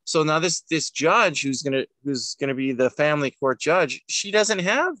experience. So now this judge who's gonna be the family court judge, she doesn't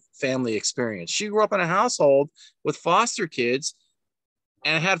have family experience. She grew up in a household with foster kids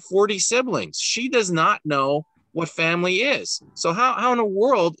and had 40 siblings. She does not know what family is. So how in the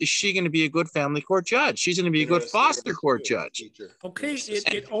world is she going to be a good family court judge? She's going to be a good foster court judge. Okay,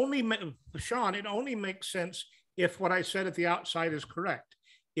 it only, Sean, it only makes sense if what I said at the outside is correct.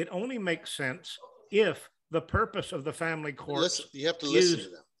 It only makes sense if the purpose of the family court you have to listen is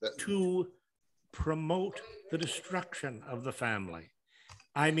to them. to promote the destruction of the family.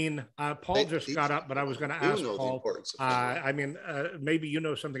 I mean, Paul just got up, but I was going to ask Paul. I mean, maybe you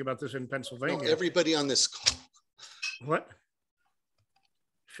know something about this in Pennsylvania. No, everybody on this call. What?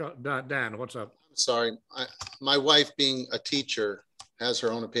 Dan, what's up? I'm sorry. My wife, being a teacher, has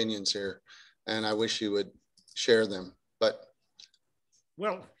her own opinions here, and I wish you would share them. But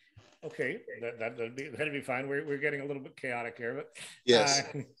well, Okay, that'd be fine. We're getting a little bit chaotic here, but Yes.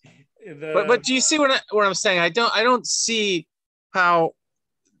 But do you see what I'm saying? I don't see how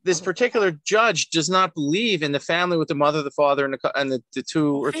this particular judge does not believe in the family with the mother, the father, and the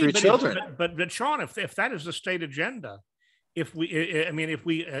two or three children. But Sean, if that is the state agenda, I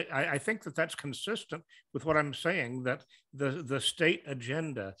think that's consistent with what I'm saying, that the state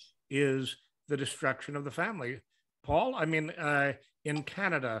agenda is the destruction of the family. Paul, I mean, in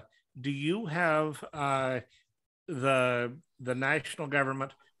Canada, do you have the national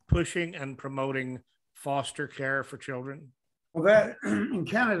government pushing and promoting foster care for children? Well, that in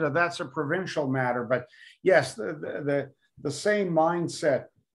Canada, that's a provincial matter, but yes, the same mindset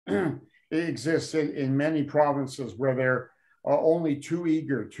exists in many provinces where they're only too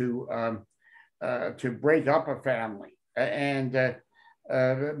eager to break up a family, and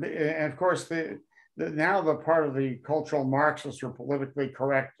of course now the part of the cultural Marxist or politically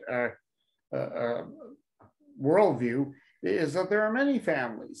correct worldview is that there are many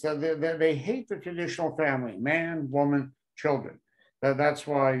families that they hate the traditional family: man, woman, children. That's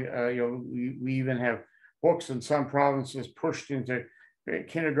why we even have books in some provinces pushed into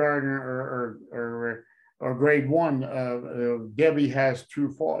kindergarten or grade one. Debbie has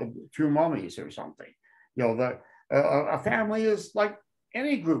two mummies or something. A family is like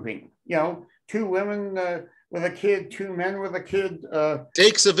any grouping. Two women with a kid, two men with a kid.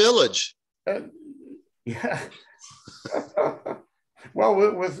 Takes a village. Yeah.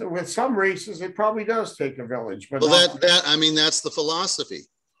 Well, with some races, it probably does take a village. But that's the philosophy.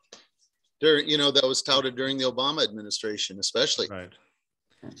 That was touted during the Obama administration, especially. Right.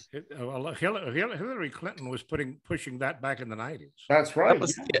 Hillary Clinton was pushing that back in the 90s. That's right.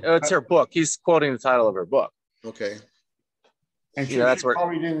 It's her book. He's quoting the title of her book. Okay. And she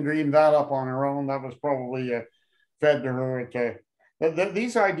probably didn't dream that up on her own. That was probably fed to her.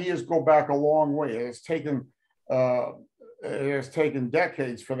 These ideas go back a long way. It has taken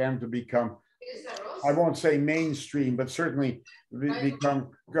decades for them to become, I won't say mainstream, but certainly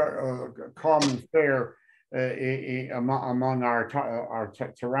become common fare among our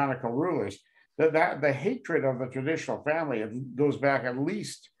tyrannical rulers. The hatred of the traditional family goes back at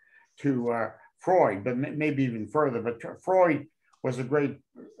least to Freud, but maybe even further. But Freud was a great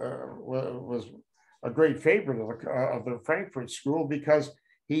favorite of the Frankfurt School because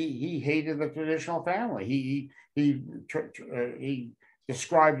he hated the traditional family. He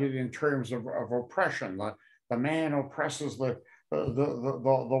described it in terms of oppression. The man oppresses the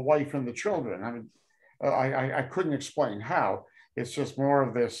wife and the children. I mean, I couldn't explain how. It's just more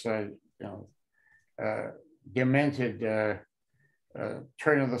of this, demented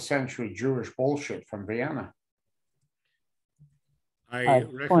turn of the century Jewish bullshit from Vienna. I'm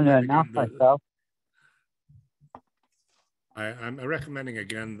recommending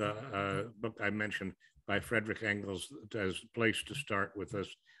again the book I mentioned by Frederick Engels as a place to start with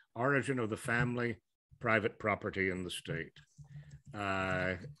this: Origin of the Family, Private Property in the State.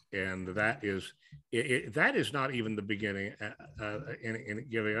 And that is not even the beginning in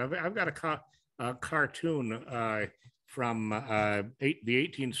giving. I've got a cartoon from the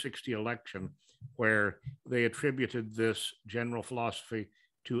 1860 election where they attributed this general philosophy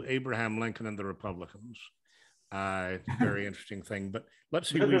to Abraham Lincoln and the Republicans. Very interesting thing, but let's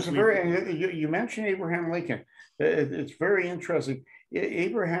see. You mentioned Abraham Lincoln. It's very interesting.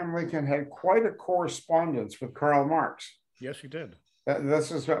 Abraham Lincoln had quite a correspondence with Karl Marx. Yes, he did.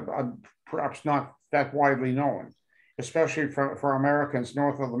 This is perhaps not that widely known, especially for Americans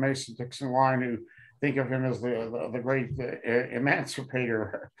north of the Mason-Dixon line who think of him as the great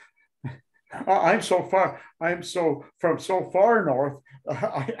emancipator. I'm from so far north.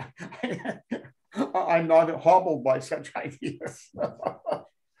 I'm not hobbled by such ideas.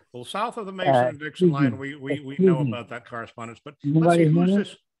 Well, south of the Mason-Dixon line, we know about that correspondence. But let's see,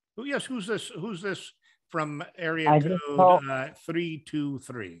 who's this? Who's this from area code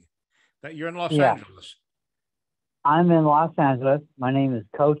 323? That you're in Los Angeles. I'm in Los Angeles. My name is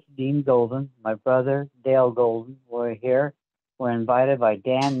Coach Dean Golden. My brother Dale Golden. We're here. We're invited by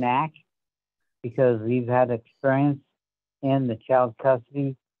Dan Mack because we've had experience in the child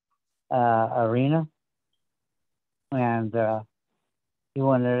custody arena, and he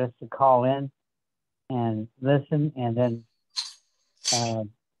wanted us to call in and listen, and then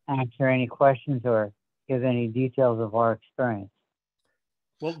answer any questions or give any details of our experience.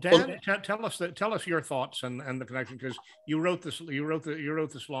 Well, Dan, tell us your thoughts and the connection, because you wrote this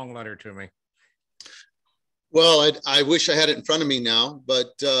long letter to me. Well, I wish I had it in front of me now, but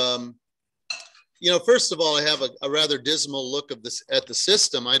first of all, I have a rather dismal look at the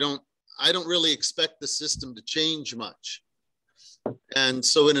system. I don't really expect the system to change much. And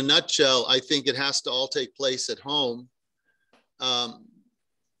so in a nutshell, I think it has to all take place at home,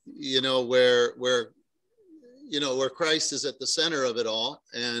 you know, where Christ is at the center of it all.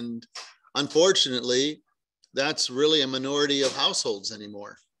 And unfortunately, that's really a minority of households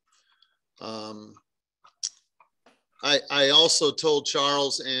anymore. I also told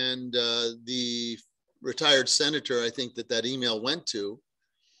Charles and the retired senator, I think that email went to,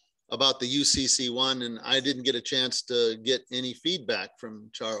 about the UCC1, and I didn't get a chance to get any feedback from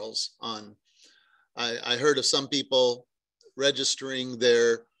Charles on. I heard of some people registering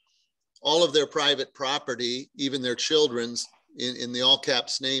all of their private property, even their children's, in the all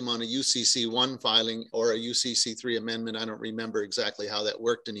caps name on a UCC1 filing or a UCC3 amendment. I don't remember exactly how that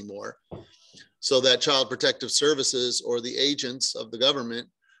worked anymore. So that Child Protective Services or the agents of the government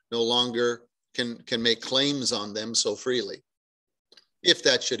no longer can make claims on them so freely, if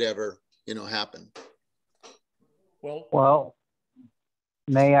that should ever, you know, happen. Well,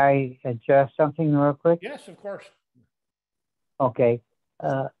 may I address something real quick? Yes, of course. Okay.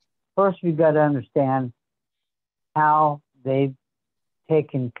 First, we've got to understand how they've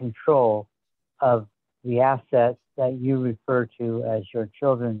taken control of the assets that you refer to as your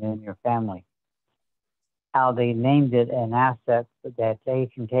children and your family. How they named it an asset that they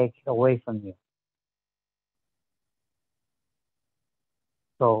can take away from you.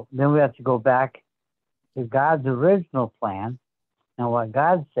 So then we have to go back to God's original plan and what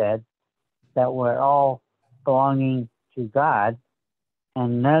God said, that we're all belonging to God,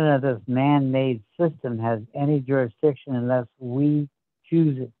 and none of this man-made system has any jurisdiction unless we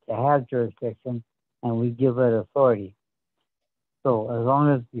choose it to have jurisdiction and we give it authority. So as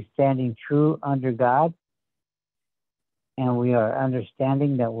long as we're standing true under God and we are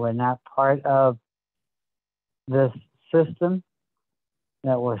understanding that we're not part of this system,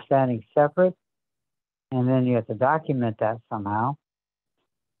 that we're standing separate, and then you have to document that somehow.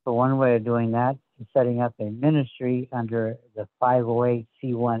 So one way of doing that is setting up a ministry under the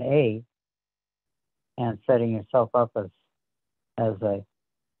 508c1a and setting yourself up as a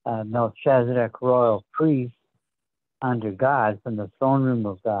Melchizedek royal priest under God from the throne room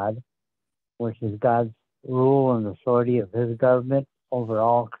of God, which is God's rule and authority of his government over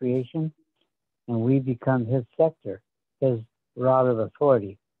all creation. And we become his scepter, his rod of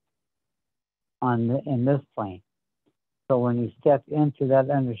authority in this plane. So when you step into that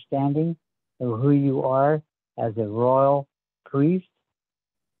understanding of who you are as a royal priest,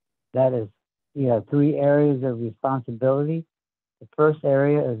 that is, you have three areas of responsibility. The first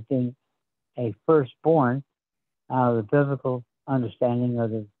area is being a firstborn, out of the biblical understanding of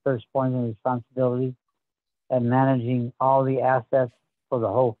the firstborn and responsibility, and managing all the assets for the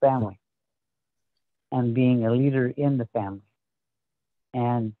whole family, and being a leader in the family,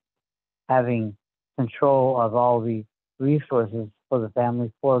 and having control of all the resources for the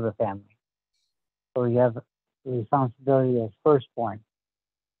family. So you have the responsibility as firstborn.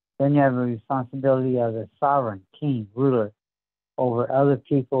 Then you have a responsibility as a sovereign, king, ruler over other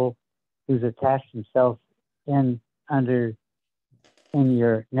people who's attached themselves in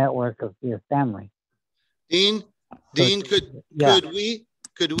your network of your family. Dean, Yeah.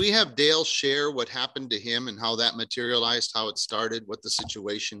 could we have Dale share what happened to him and how that materialized, how it started, what the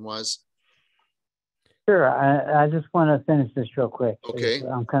situation was? Sure. I just want to finish this real quick. Okay.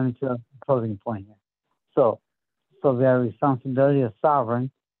 I'm coming to a closing point here. So we have a responsibility of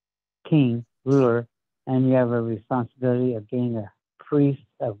sovereign, king, ruler, and you have a responsibility of being a priest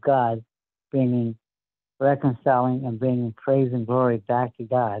of God, reconciling and bringing praise and glory back to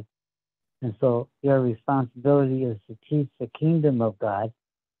God. And so your responsibility is to teach the kingdom of God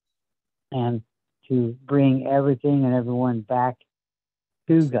and to bring everything and everyone back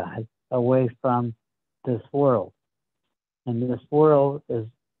to God, away from this world. And this world is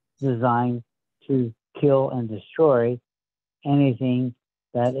designed to kill and destroy anything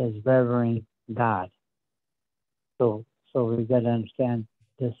that is revering God. So we've got to understand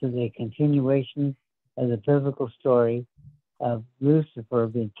this is a continuation of the biblical story of Lucifer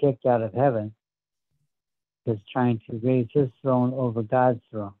being kicked out of heaven, is trying to raise his throne over God's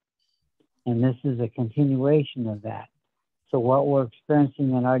throne. And this is a continuation of that. So what we're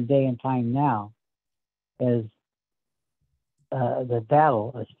experiencing in our day and time now is the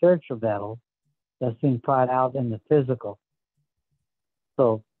battle, a spiritual battle that's being fought out in the physical.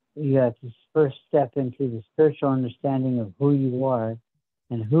 So you have to first step into the spiritual understanding of who you are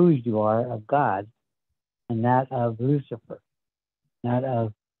and whose you are of God, and that of Lucifer, not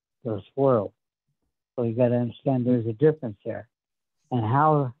of this world. So you got to understand there's a difference there. And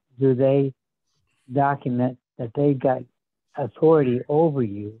how do they document that they got authority over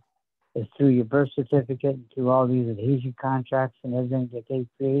you is through your birth certificate, through all these adhesion contracts and everything that they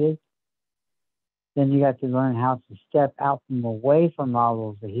created. Then you got to learn how to step out from away from all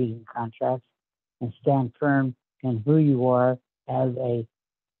those adhesion contracts and stand firm in who you are as a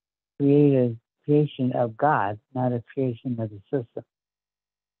creation of God, not a creation of the system.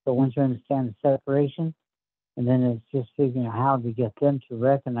 So once you understand the separation, and then it's just figuring out how to get them to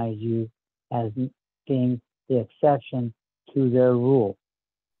recognize you as being the exception to their rule.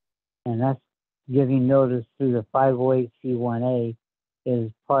 And that's giving notice through the 508c1a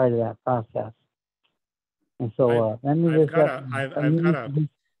is part of that process. And so let me I've just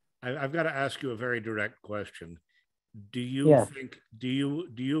got to ask you a very direct question. Do you Yes. think, do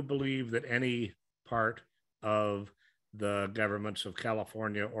you believe that any part of the governments of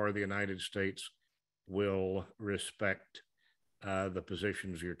California or the United States will respect the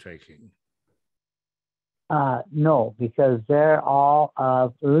positions you're taking? No, because they're all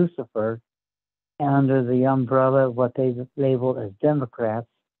of Lucifer under the umbrella of what they've labeled as Democrats,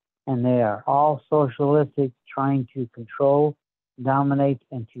 and they are all socialistic, trying to control, dominate,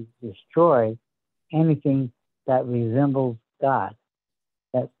 and to destroy anything that resembles God,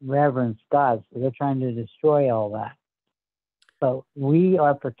 that reverence God. So they're trying to destroy all that. So we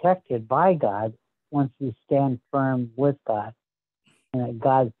are protected by God once we stand firm with God, and that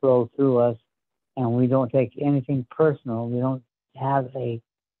God flows through us, and we don't take anything personal. We don't have an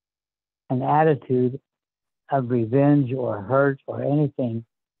attitude of revenge or hurt or anything,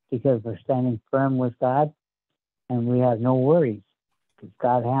 because we're standing firm with God, and we have no worries because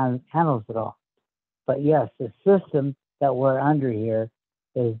God handles it all. But yes, the system that we're under here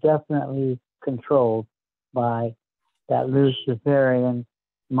is definitely controlled by that Luciferian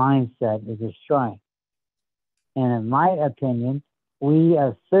mindset of destroying. And in my opinion, we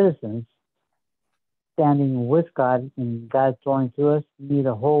as citizens standing with God and God flowing through us need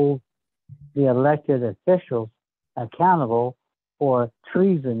to hold the elected officials accountable for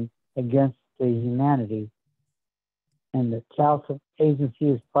treason against the humanity. And the Child Agency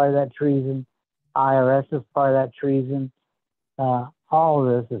is part of that treason. IRS is part of that treason. All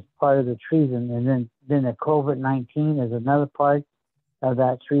of this is part of the treason. And then the COVID-19 is another part of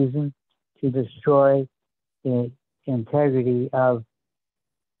that treason to destroy the integrity of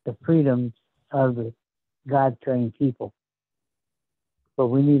the freedoms of the God-fearing people. But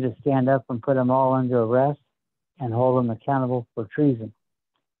we need to stand up and put them all under arrest and hold them accountable for treason.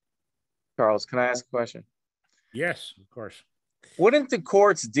 Charles, can I ask a question? Yes, of course. Wouldn't the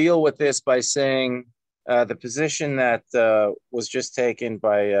courts deal with this by saying the position that was just taken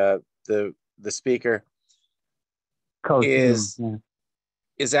by the speaker Coach is yeah.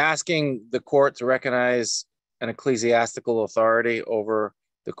 asking the court to recognize an ecclesiastical authority over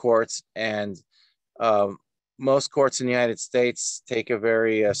the courts, and most courts in the United States take a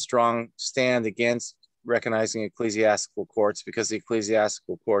very strong stand against recognizing ecclesiastical courts because the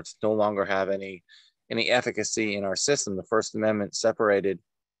ecclesiastical courts no longer have any efficacy in our system. The First Amendment separated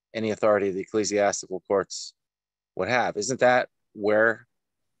any authority the ecclesiastical courts would have. Isn't that where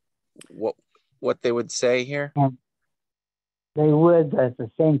what they would say here? And they would, at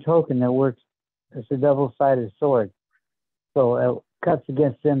the same token, it works. It's a double-sided sword. So it cuts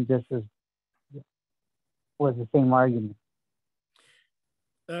against them just as was the same argument.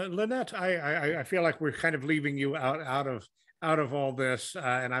 Lynette, I feel like we're kind of leaving you out of all this,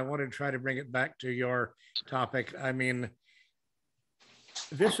 and I want to try to bring it back to your topic. I mean,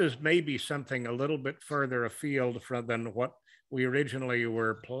 this is maybe something a little bit further afield than what we originally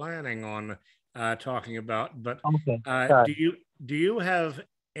were planning on talking about. But okay, do you have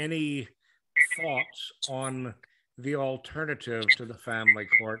any thoughts on the alternative to the family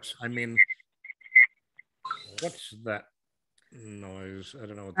courts? I mean, what's that noise? I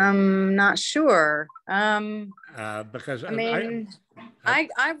don't know. I'm not sure. Because I mean,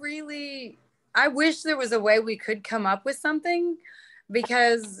 I wish there was a way we could come up with something,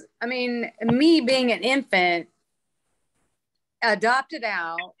 because I mean, me being an infant, adopted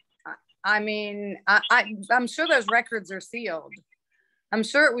out, I mean, I'm sure those records are sealed. I'm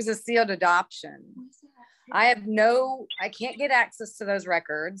sure it was a sealed adoption. I can't get access to those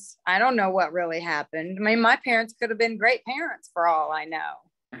records. I don't know what really happened. I mean, my parents could have been great parents for all I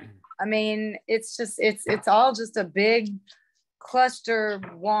know. I mean, it's all just a big cluster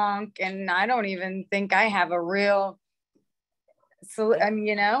wonk, and I don't even think I have a real, so I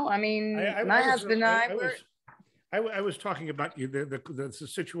mean, my husband and I were. I was talking about the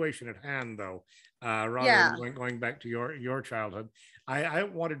situation at hand, though, rather than going back to your childhood. I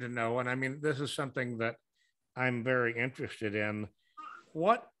wanted to know, and I mean, this is something that I'm very interested in.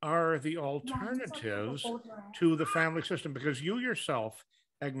 What are the alternatives to the family system? Because you yourself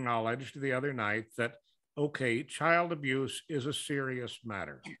acknowledged the other night that, okay, child abuse is a serious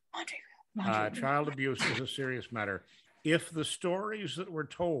matter. Child abuse is a serious matter. If the stories that were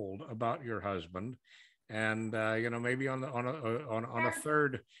told about your husband, and maybe on a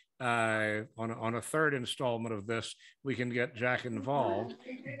third installment of this, we can get Jack involved.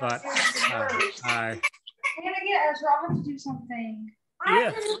 But I'm gonna get Ezra. I have to do something. I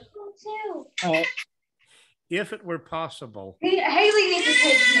have to do something too. If it were possible, Haley needs to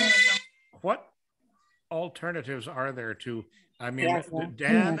take him. what alternatives are there to? I mean,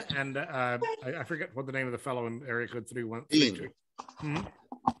 Dan and I forget what the name of the fellow in area code 3132.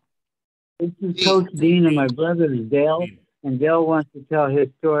 This is Coach Dean, and my brother is Dale, and Dale wants to tell his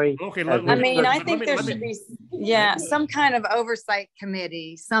story. Okay, I think there should be, some kind of oversight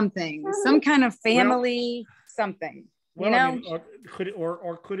committee, something, some kind of family, something. Well, I mean,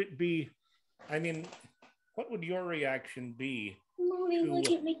 could it be? I mean, what would your reaction be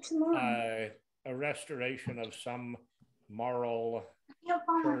to a restoration of some moral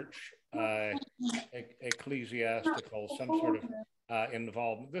church, ecclesiastical, some sort of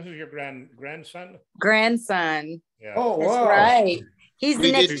involvement? This is your grandson? Grandson. Yeah. Oh, That's wow. right. He's the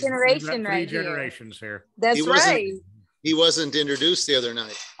We next did- generation right Three generations here. That's He wasn't- right. He wasn't introduced the other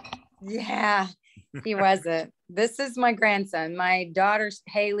night. Yeah, he wasn't. This is my grandson. My daughter's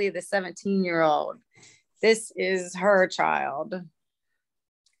Haley, the 17-year-old. This is her child.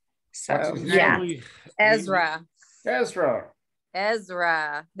 So, What's his yeah. name? Ezra,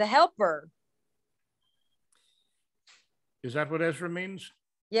 the helper. Is that what Ezra means?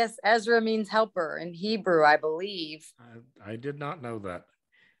 Yes, Ezra means helper in Hebrew, I believe. I did not know that.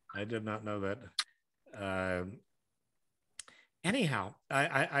 Anyhow,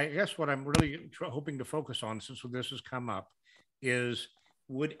 I guess what I'm really hoping to focus on, since this has come up, is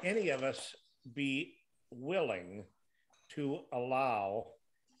would any of us be willing to allow,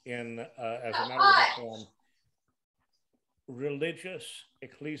 as a matter of reform, religious,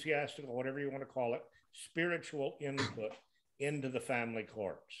 ecclesiastical, whatever you want to call it, spiritual input into the family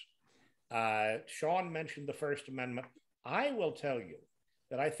courts? Sean mentioned the First Amendment. I will tell you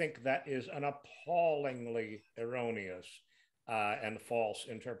that I think that is an appallingly erroneous and false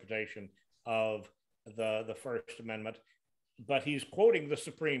interpretation of the First Amendment. But he's quoting the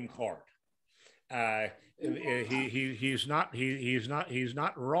Supreme Court. He's not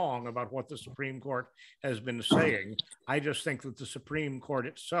wrong about what the Supreme Court has been saying. I just think that the Supreme Court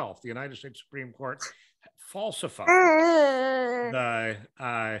itself, the United States Supreme Court, falsified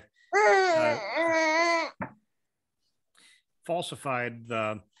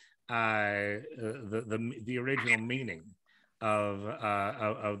the original meaning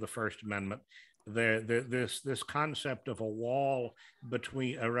of the First Amendment. This concept of a wall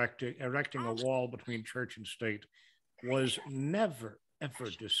between erecting a wall between church and state was never ever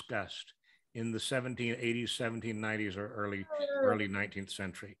discussed in the 1780s, 1790s, or early 19th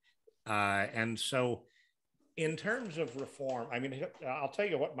century. And so, in terms of reform, I mean, I'll tell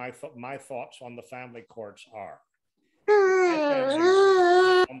you what my thoughts on the family courts are.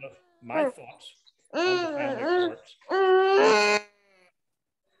 My thoughts on the family courts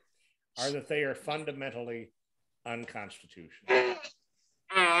are that they are fundamentally unconstitutional.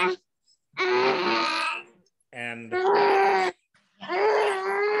 And yeah,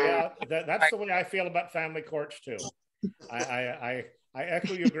 that's the way I feel about family courts too. I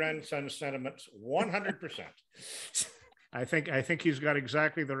echo your grandson's sentiments 100%. I think he's got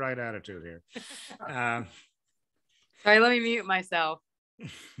exactly the right attitude here. Sorry, let me mute myself.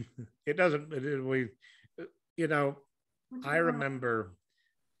 It doesn't. I remember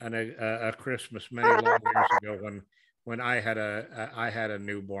a Christmas many long years ago when I had a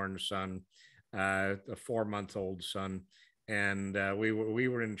newborn son, a 4-month-old son, and we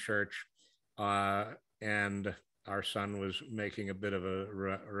were in church, and our son was making a bit of a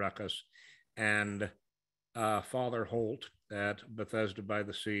ruckus, and Father Holt at Bethesda by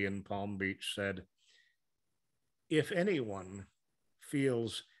the Sea in Palm Beach said, "If anyone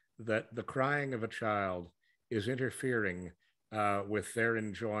feels that the crying of a child is interfering with their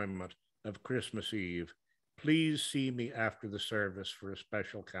enjoyment of Christmas Eve, please see me after the service for a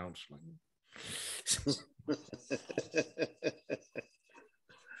special counseling."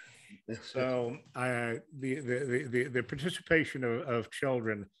 So the participation of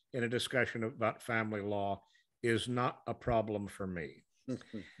children in a discussion about family law is not a problem for me.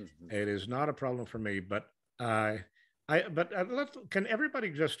 It is not a problem for me, but can everybody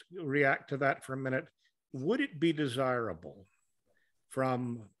just react to that for a minute? Would it be desirable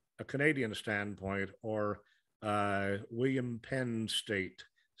from a Canadian standpoint or William Penn state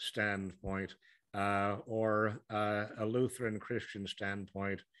standpoint or a Lutheran Christian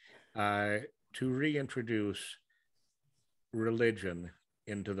standpoint to reintroduce religion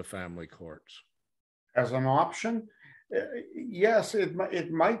into the family courts? As an option? Yes,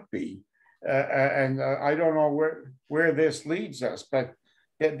 it might be. And I don't know where this leads us, but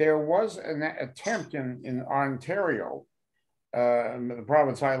there was an attempt in Ontario, the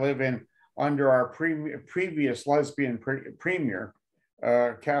province I live in, under our previous lesbian premier,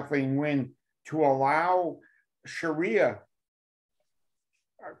 Kathleen Wynne, to allow Sharia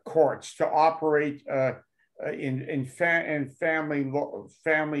courts to operate in family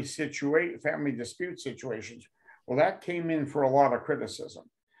dispute situations. Well, that came in for a lot of criticism.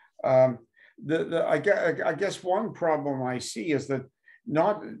 I guess one problem I see is that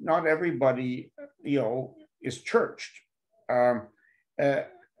not everybody, is churched. What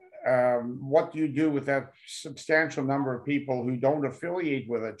do you do with that substantial number of people who don't affiliate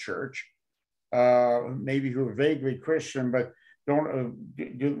with a church, maybe who are vaguely Christian, but don't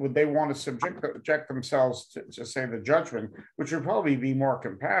would they want to subject themselves to say the judgment, which would probably be more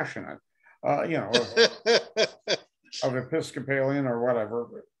compassionate, of Episcopalian or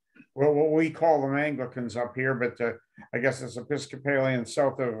whatever. Well, what we call them Anglicans up here, but I guess it's Episcopalian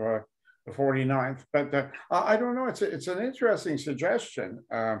south of the 49th. But I don't know. It's an interesting suggestion.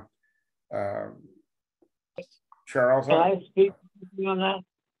 Charles, can I speak on that?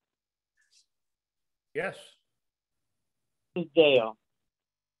 Yes. This is Dale.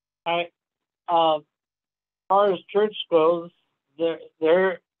 As far as church goes, the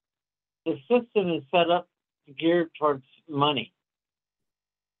system is set up geared towards money,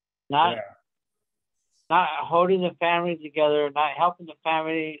 not holding the family together, not helping the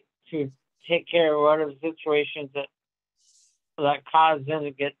family to take care of whatever situations that cause them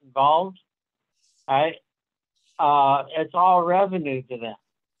to get involved. Right? It's all revenue to them.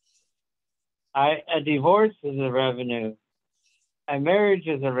 A divorce is a revenue. A marriage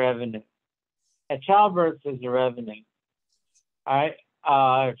is a revenue. A childbirth is a revenue. All right.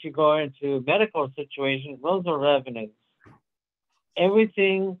 If you go into medical situations, those are revenues.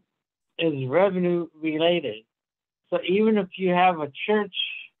 Everything is revenue related. So even if you have a church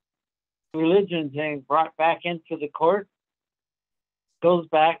religion thing brought back into the court, goes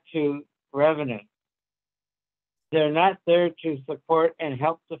back to revenue. They're not there to support and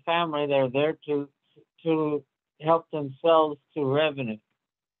help the family. They're there to help themselves to revenue.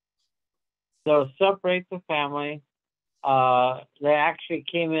 They'll separate the family. They actually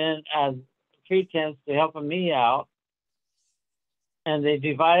came in as pretense to helping me out, and they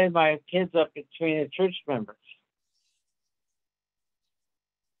divided my kids up between the church members.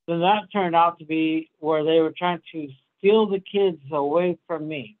 So that turned out to be where they were trying to steal the kids away from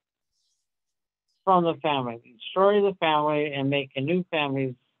me, from the family, destroy the family, and make a new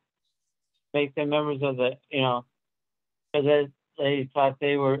families, make them members of the, because they thought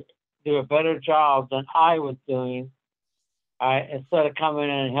they were do a better job than I was doing. Instead of coming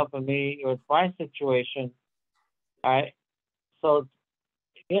in and helping me with my situation. So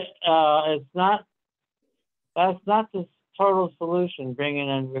that's not the total solution, bringing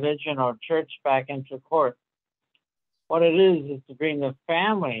in religion or church back into court. What it is to bring the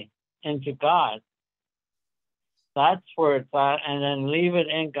family into God. That's where it's at, and then leave it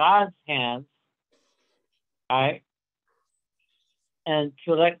in God's hands, and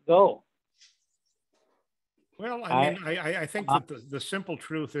to let go. Well, I think that the simple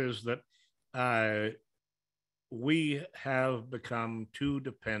truth is that we have become too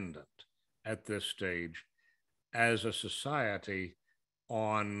dependent at this stage as a society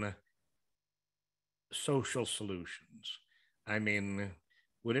on social solutions. I mean,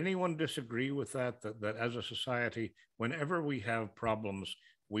 would anyone disagree with that as a society, whenever we have problems,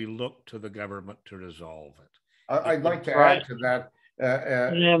 we look to the government to resolve it? I'd like to add to that.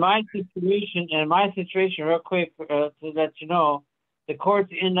 In my situation, real quick, to let you know, the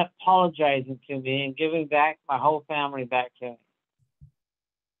courts end up apologizing to me and giving back my whole family back to me.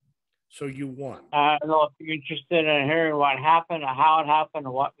 So you won. I don't know if you're interested in hearing what happened, or how it happened,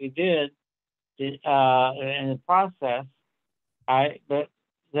 or what we did in the process. But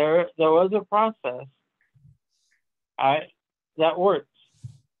there was a process. That works.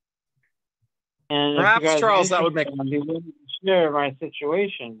 And perhaps, Charles, that would make share my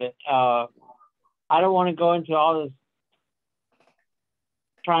situation, but I don't want to go into all this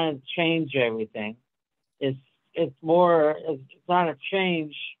trying to change everything. It's not a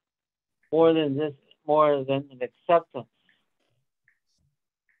change more than an acceptance.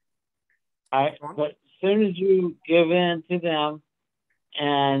 But as soon as you give in to them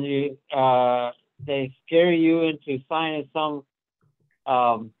and they scare you into signing some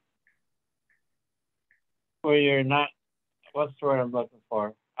where you're not, what's the word I'm looking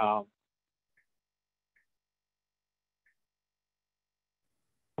for?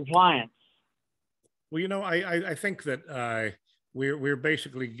 Compliance. Well, you know, I think that we're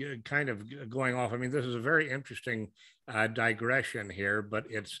basically kind of going off. I mean, this is a very interesting digression here, but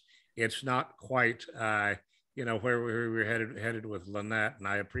it's not quite you know, where we're headed with Lynette. And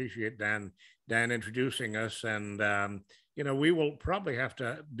I appreciate Dan introducing us, and you know, we will probably have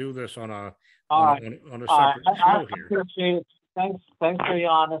to do this on a separate show here. Appreciate, thanks for your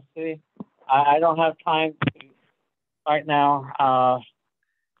honesty. I don't have time right now.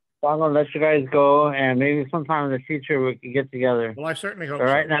 So I'm gonna let you guys go, and maybe sometime in the future we can get together. Well, I certainly hope so.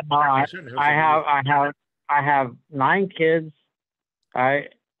 Right now, I have 9 kids,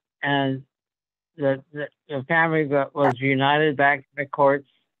 right, and the family that was united back to the courts,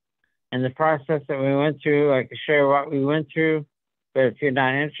 and the process that we went through. I can share what we went through, but if you're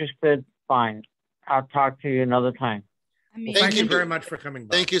not interested, fine. I'll talk to you another time. Well, thank you very much for coming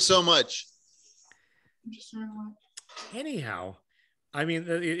by. Thank you so much. Anyhow, I mean,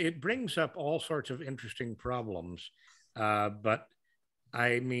 it brings up all sorts of interesting problems, but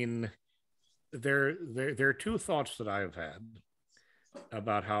I mean, there are 2 thoughts that I've had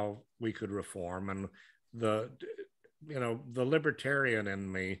about how we could reform, and the libertarian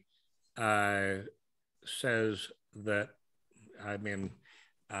in me says that, I mean,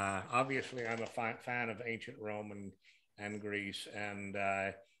 obviously I'm a fan of ancient Rome and Greece, and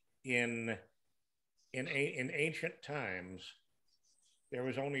in ancient times, there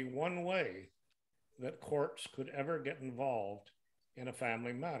was only one way that courts could ever get involved in a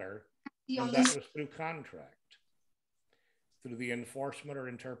family matter, and that was through contract, through the enforcement or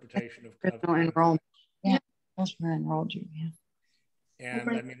interpretation of contracts. Yeah, that's where I enrolled you. Yeah. And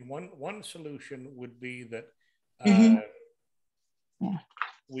I mean, one solution would be that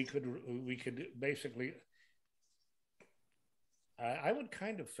we could basically. I would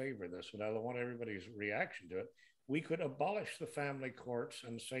kind of favor this, but I don't want everybody's reaction to it. We could abolish the family courts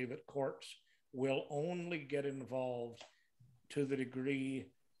and say that courts will only get involved to the degree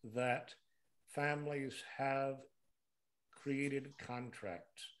that families have created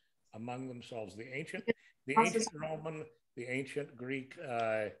contracts among themselves. The ancient Roman, the ancient Greek,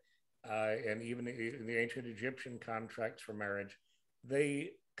 and even the ancient Egyptian contracts for marriage, they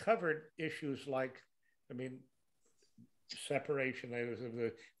covered issues like, I mean, separation.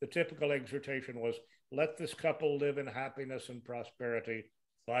 The typical exhortation was, let this couple live in happiness and prosperity,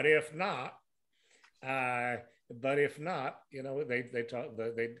 but if not, you know,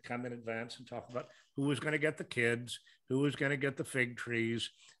 they'd come in advance and talk about who was going to get the kids, who was going to get the fig trees,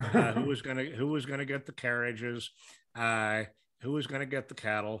 who was going to get the carriages, who was going to get the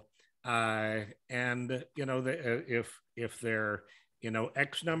cattle, and you know, if they're, you know,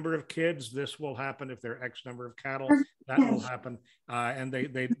 X number of kids, this will happen. If there are X number of cattle, that will happen. And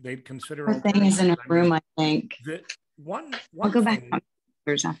they'd consider all things in a room, I think. I'll go back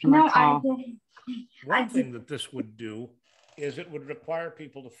after my call. One thing that this would do is it would require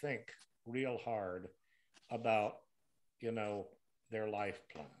people to think real hard about, you know, their life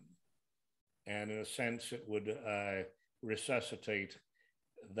plan. And in a sense, it would resuscitate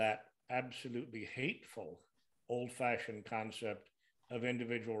that absolutely hateful old-fashioned concept of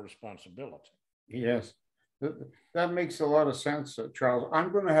individual responsibility. Yes, that makes a lot of sense, Charles.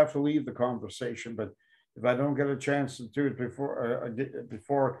 I'm going to have to leave the conversation, but if I don't get a chance to do it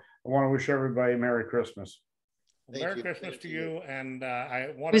before, I want to wish everybody Merry Christmas. Merry Christmas to you, and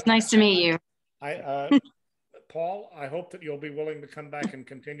I want. It was nice to meet you. Paul, I hope that you'll be willing to come back and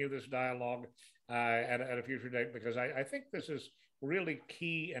continue this dialogue at a future date, because I think this is really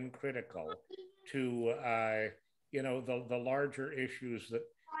key and critical to you know, the larger issues that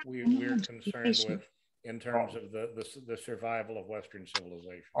we're concerned with in terms of the survival of Western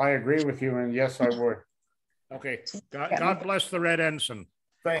civilization. I agree with you, and yes, I would. Okay, God bless the Red Ensign.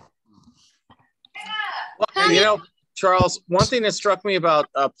 Well, you know, Charles, one thing that struck me about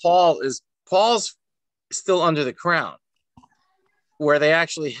Paul is Paul's still under the crown, where they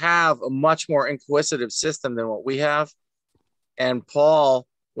actually have a much more inquisitive system than what we have. And Paul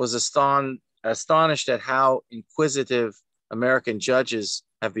was astonished at how inquisitive American judges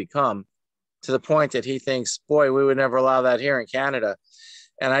have become, to the point that he thinks, boy, we would never allow that here in Canada.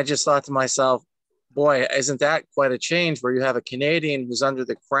 And I just thought to myself, boy, isn't that quite a change, where you have a Canadian who's under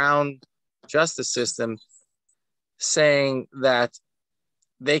the crown justice system saying that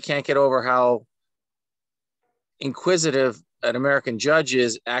they can't get over how inquisitive an American judge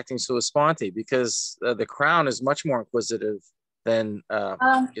is acting sua sponte, because the crown is much more inquisitive than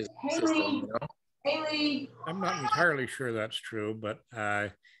his system, you know? I'm not entirely sure that's true, but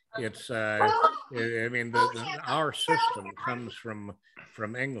it's I mean our system comes from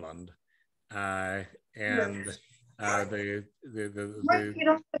England, and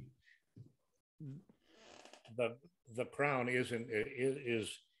the crown is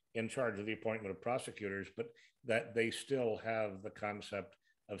in charge of the appointment of prosecutors, but that they still have the concept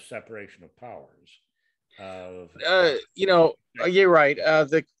of separation of powers. You know, you're right.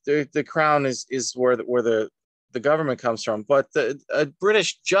 The crown is where the government comes from, but a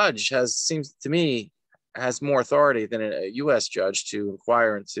British judge seems to me has more authority than a U.S. judge to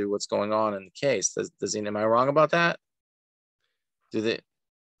inquire into what's going on in the case. Does he? Am I wrong about that? Do they?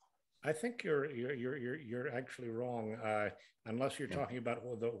 I think you're actually wrong, unless you're talking about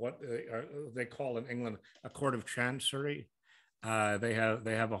what they call in England a court of chancery. They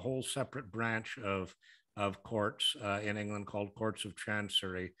have a whole separate branch of courts in England called courts of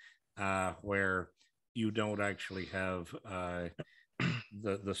chancery, where you don't actually have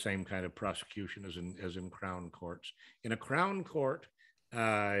the same kind of prosecution as in crown courts. In a crown court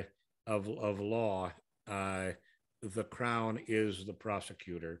of law, the crown is the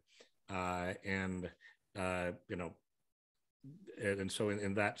prosecutor, and you know, and so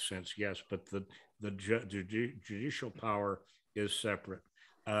in that sense, yes. But the judicial power is separate.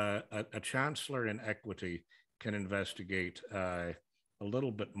 A chancellor in equity can investigate a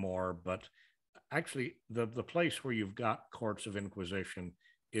little bit more, but actually the place where you've got courts of inquisition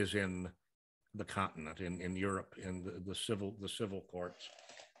is in the continent, in Europe, in the civil courts,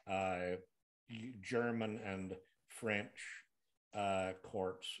 German and French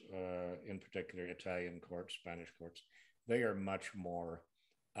courts, in particular Italian courts, Spanish courts. They are much more.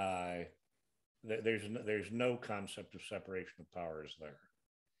 There's no concept of separation of powers there.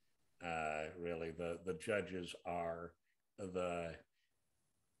 Really, the judges are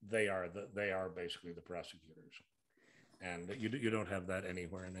they are basically the prosecutors, and you don't have that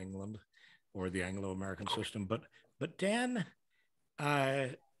anywhere in England or the Anglo-American system. But Dan,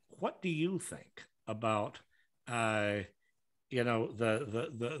 what do you think about you know,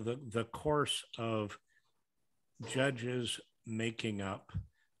 the course of judges making up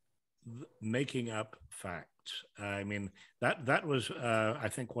facts? I mean, that was I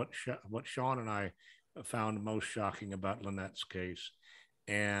think what Sean and I found most shocking about Lynette's case,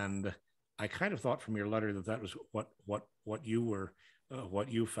 and I kind of thought from your letter that was what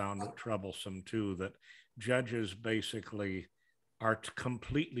you found troublesome too, that judges basically are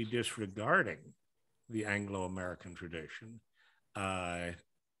completely disregarding the Anglo-American tradition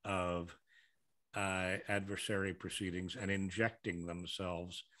of adversary proceedings and injecting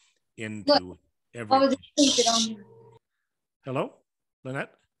themselves into everything. Hello,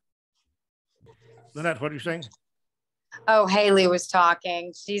 Lynette? Lynette, what are you saying? Oh, Haley was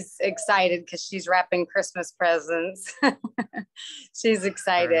talking. She's excited because she's wrapping Christmas presents. She's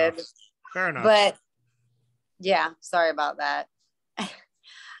excited. Fair enough. But yeah, sorry about that. Is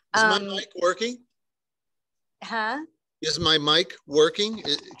my mic working? Huh? Is my mic working?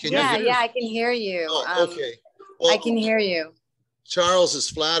 Yeah, I can hear you. Oh, okay. Well, I can hear you. Charles is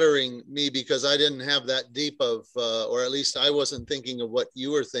flattering me because I didn't have that deep of, or at least I wasn't thinking of what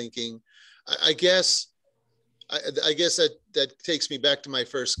you were thinking. I guess that takes me back to my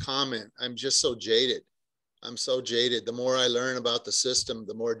first comment. I'm just so jaded. I'm so jaded. The more I learn about the system,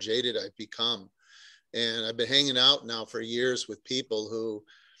 the more jaded I've become. And I've been hanging out now for years with people who,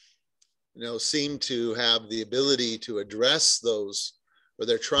 you know, seem to have the ability to address those, or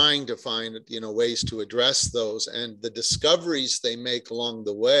they're trying to find, you know, ways to address those, and the discoveries they make along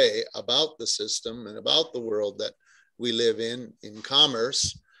the way about the system and about the world that we live in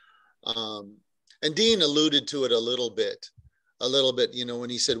commerce. And Dean alluded to it a little bit, you know, when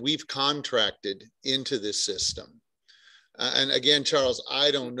he said we've contracted into this system. And again, Charles,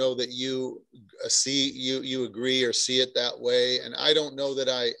 I don't know that you you agree or see it that way. And I don't know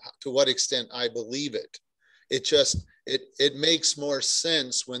that to what extent I believe it. It just, it makes more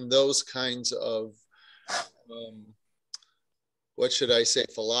sense when those kinds of, what should I say,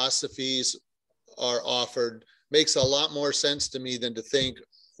 philosophies are offered. Makes a lot more sense to me than to think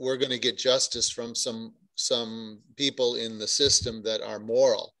we're going to get justice from some people in the system that are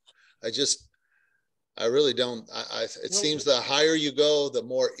moral. I really don't. It seems the higher you go, the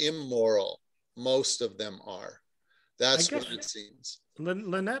more immoral most of them are. That's what it seems.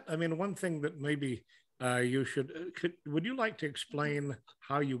 Lynette, I mean, one thing that maybe you would you like to explain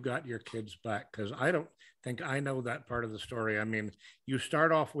how you got your kids back? Because I don't think I know that part of the story. I mean, you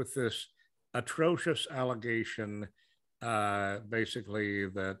start off with this atrocious allegation, basically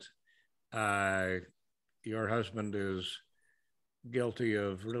that your husband is guilty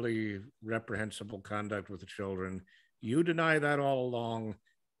of really reprehensible conduct with the children. You deny that all along.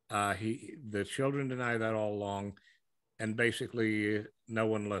 The children deny that all along, and basically no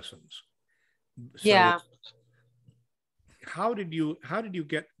one listens. So Yeah. how did you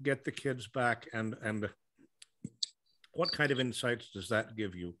get the kids back, and what kind of insights does that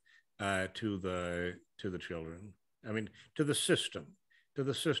give you to the children? I mean, to the system, to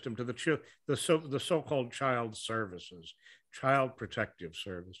the so-called child services, child protective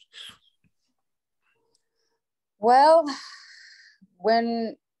service. Well,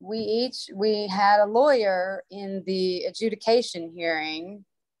 when we had a lawyer in the adjudication hearing,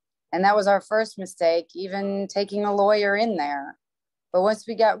 and that was our first mistake, even taking a lawyer in there. But once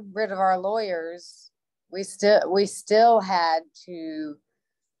we got rid of our lawyers, we still had to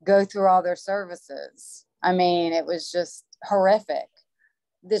go through all their services. I mean, it was just horrific.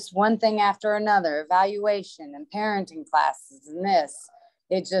 This one thing after another, evaluation and parenting classes and this.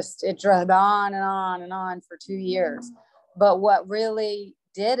 It dragged on and on and on for 2 years. But what really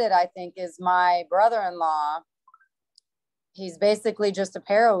did it, I think, is my brother-in-law. He's basically just a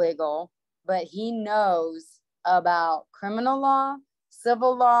paralegal, but he knows about criminal law,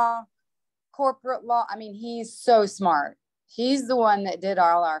 civil law, corporate law. I mean, he's so smart. He's the one that did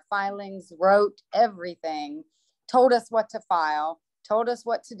all our filings, wrote everything, told us what to file, told us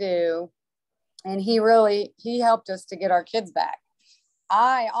what to do. And he helped us to get our kids back.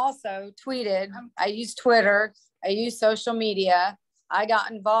 I also tweeted, I used Twitter, I used social media. I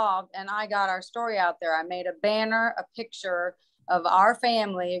got involved and I got our story out there. I made a banner, a picture of our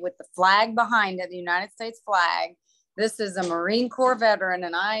family with the flag behind it, the United States flag. This is a Marine Corps veteran,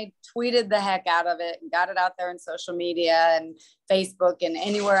 and I tweeted the heck out of it and got it out there in social media and Facebook and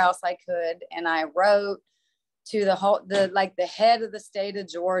anywhere else I could. And I wrote to the head of the state of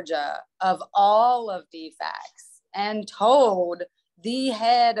Georgia of all of DFACS and told the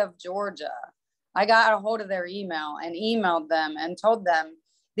head of Georgia. I got a hold of their email and emailed them and told them,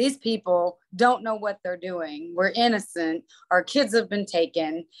 these people don't know what they're doing. We're innocent. Our kids have been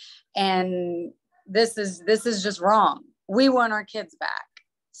taken. And this is just wrong. We want our kids back.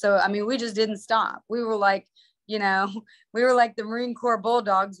 So, I mean, we just didn't stop. We were like, we were like the Marine Corps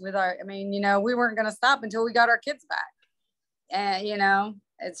Bulldogs we weren't going to stop until we got our kids back. And,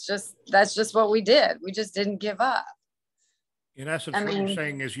 that's just what we did. We just didn't give up. In essence, what you're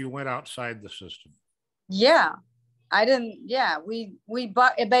saying is you went outside the system. Yeah, I didn't. Yeah, we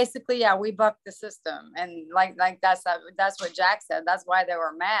bucked the system, and like that's what Jack said. That's why they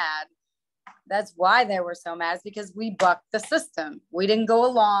were mad. That's why they were so mad, is because we bucked the system. We didn't go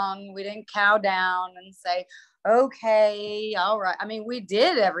along. We didn't cow down and say, okay, all right. I mean, we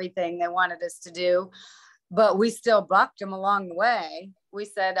did everything they wanted us to do, but we still bucked them along the way. We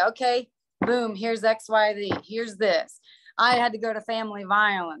said, okay, boom, here's X, Y, Z. Here's this. I had to go to family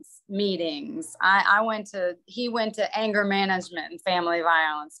violence meetings. He went to anger management and family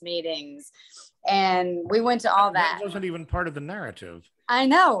violence meetings. And we went to all that. That wasn't even part of the narrative. I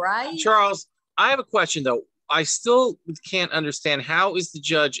know, right? Charles, I have a question though. I still can't understand, how is the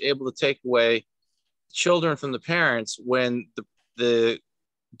judge able to take away children from the parents when the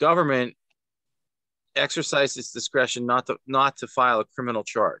government exercised its discretion not to file a criminal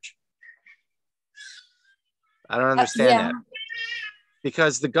charge? I don't understand that,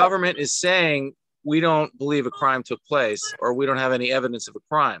 because the government is saying we don't believe a crime took place, or we don't have any evidence of a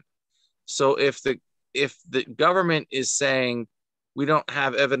crime. So if the government is saying we don't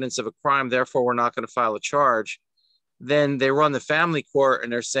have evidence of a crime, therefore we're not going to file a charge, then they run the family court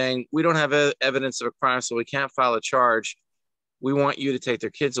and they're saying we don't have evidence of a crime, so we can't file a charge. We want you to take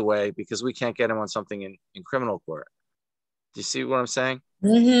their kids away because we can't get them on something in criminal court. Do you see what I'm saying?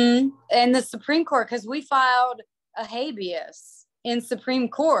 Mm-hmm. And the Supreme Court, because we filed a habeas in Supreme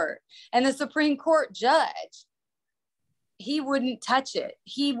Court, and the Supreme Court judge, he wouldn't touch it.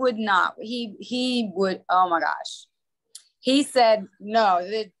 He would not. He would. Oh my gosh. He said no.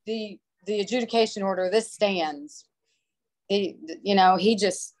 The adjudication order, this stands. He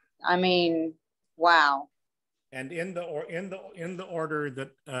just. I mean, wow. And in the order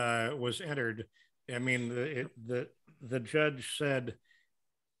that was entered, I mean, the judge said,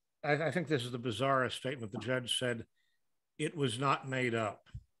 I think this is the bizarrest statement. The judge said, it was not made up.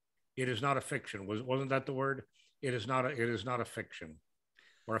 It is not a fiction. Wasn't that the word? It is not a fiction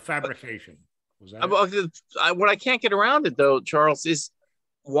or a fabrication. Was that it? What I can't get around it though, Charles, is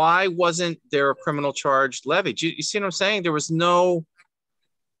why wasn't there a criminal charge levied? You see what I'm saying? There was no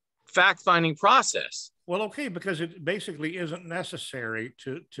fact-finding process. Well, okay, because it basically isn't necessary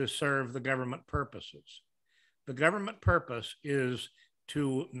to serve the government purposes. The government purpose is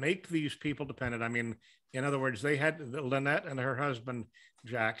to make these people dependent. I mean, in other words, Lynette and her husband,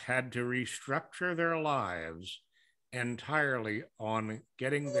 Jack, had to restructure their lives entirely on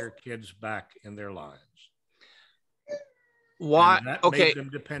getting their kids back in their lives. Why? And that Okay. made them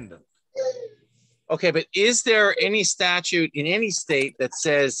dependent. Okay, but is there any statute in any state that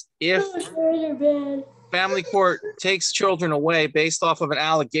says if family court takes children away based off of an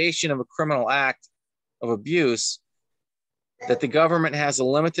allegation of a criminal act of abuse, that the government has a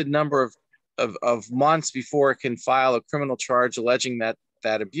limited number of months before it can file a criminal charge alleging that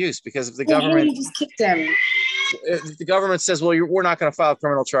abuse? Because if the government, you just kicked him. if the government says, well, we're not going to file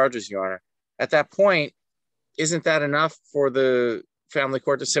criminal charges, Your Honor, at that point, isn't that enough for the family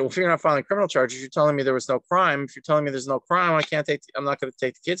court to say, well, if you're not filing criminal charges, you're telling me there was no crime. If you're telling me there's no crime, I'm not going to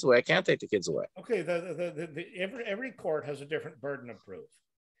take the kids away. I can't take the kids away. Okay, every court has a different burden of proof,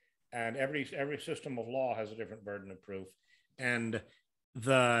 and every system of law has a different burden of proof, and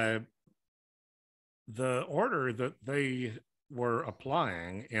the order that they were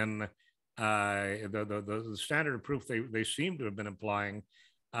applying in the standard of proof they seem to have been applying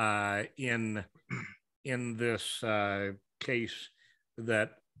in this case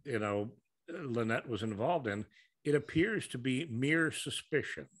that Lynette was involved in, it appears to be mere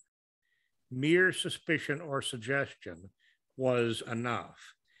suspicion or suggestion was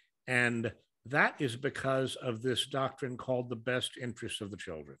enough. And that is because of this doctrine called the best interests of the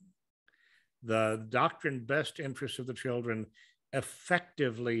children. The doctrine best interests of the children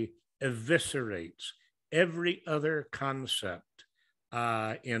effectively eviscerates every other concept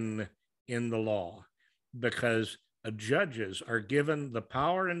in the law, because judges are given the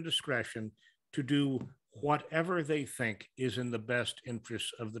power and discretion to do whatever they think is in the best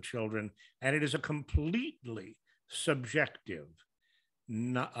interests of the children, and it is a completely subjective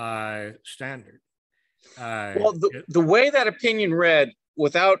standard. Well, the way that opinion read,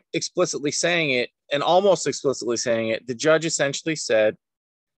 without explicitly saying it and almost explicitly saying it, the judge essentially said,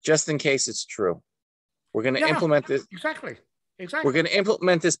 just in case it's true, we're going to implement this. Exactly. We're going to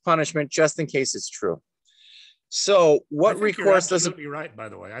implement this punishment just in case it's true. So what recourse does absolutely right, by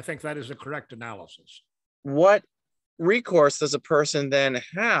the way. I think that is a correct analysis. What recourse does a person then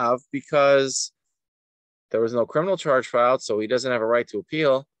have, because there was no criminal charge filed, so he doesn't have a right to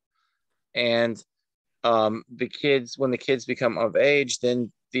appeal, and when the kids become of age,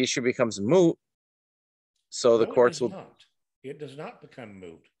 then the issue becomes moot. So the courts will. It does not become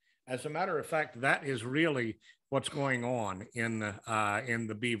moot. As a matter of fact, that is really what's going on in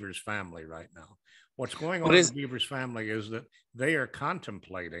the Beavers family right now. What's going on in the Beavers family is that they are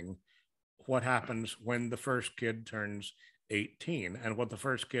contemplating what happens when the first kid turns 18, and when the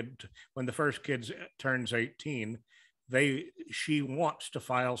first kid turns 18, she wants to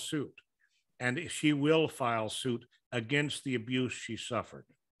file suit, and she will file suit against the abuse she suffered.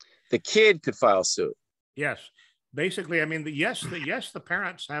 The kid could file suit. Yes. Basically, I mean, the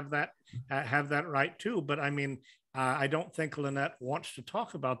parents have that right too. But I mean, I don't think Lynette wants to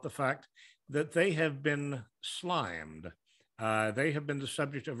talk about the fact that they have been slimed. They have been the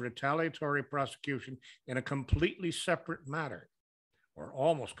subject of retaliatory prosecution in a completely separate matter, or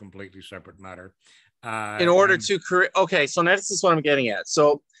almost completely separate matter. In order to create, okay, so this is what I'm getting at.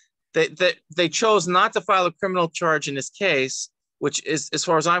 So they chose not to file a criminal charge in this case, which is, as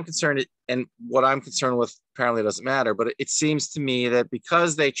far as I'm concerned, and what I'm concerned with apparently doesn't matter, but it seems to me that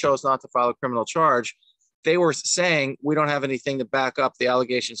because they chose not to file a criminal charge, they were saying, we don't have anything to back up the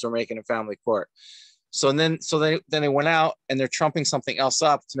allegations we're making in family court. So then they went out and they're trumping something else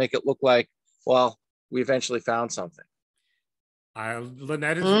up to make it look like, well, we eventually found something.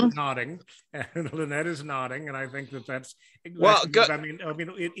 Lynette is nodding, and Lynette is nodding, and I think that's well. I mean,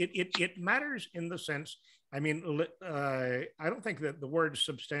 it matters in the sense. I mean, I don't think that the word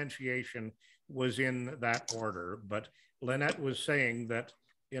substantiation was in that order, but Lynette was saying that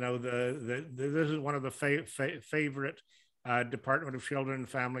this is one of the favorite Department of Children and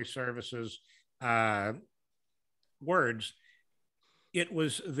Family Services words. It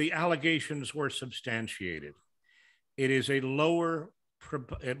was the allegations were substantiated. It is a lower.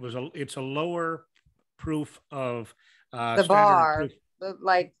 It's a lower proof of the bar.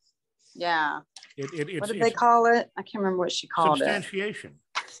 Yeah. What did they call it? I can't remember what she called substantiation.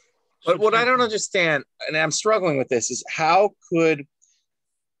 But what I don't understand, and I'm struggling with this, is how could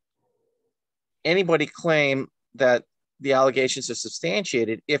anybody claim that the allegations are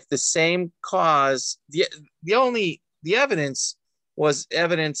substantiated if the same cause, the evidence was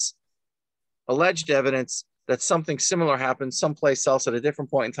alleged evidence that something similar happened someplace else at a different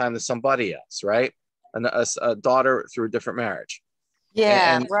point in time to somebody else, right? A daughter through a different marriage.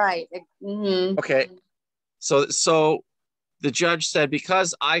 Yeah, right. Mm-hmm. Okay. So the judge said,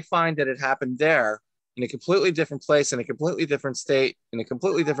 because I find that it happened there in a completely different place, in a completely different state, in a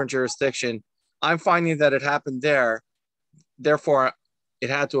completely different jurisdiction, I'm finding that it happened there. Therefore, it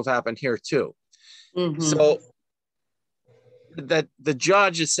had to have happened here too. Mm-hmm. So that the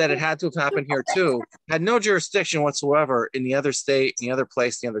judge has said it had to have happened here too, had no jurisdiction whatsoever in the other state, in the other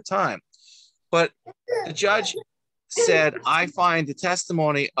place, the other time. But the judge said, I find the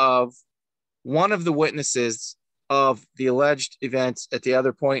testimony of one of the witnesses of the alleged events at the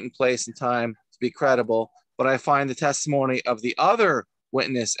other point in place and time to be credible, but I find the testimony of the other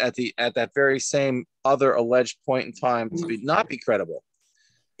witness at that very same other alleged point in time to not be credible.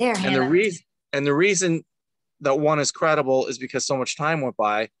 There, and the reason that one is credible is because so much time went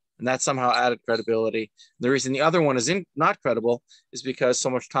by, and that somehow added credibility. The reason the other one is not credible is because so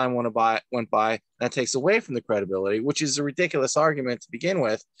much time went by, that takes away from the credibility, which is a ridiculous argument to begin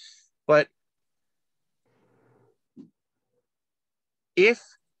with. But if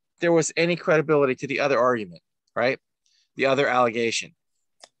there was any credibility to the other argument, right, the other allegation,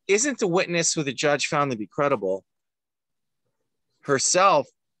 isn't the witness who the judge found to be credible herself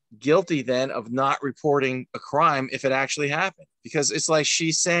guilty then of not reporting a crime if it actually happened? Because it's like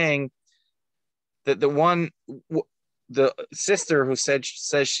she's saying that the sister who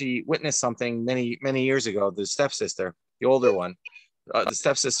says she witnessed something many years ago, the stepsister, the older one, the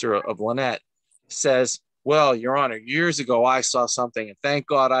stepsister of Lynette, says, well, Your Honor, years ago I saw something and thank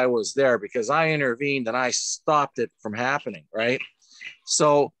God I was there because I intervened and I stopped it from happening, right?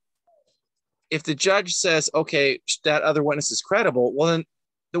 So if the judge says, okay, that other witness is credible, well, then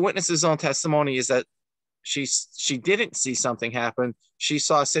the witness's own testimony is that she didn't see something happen. She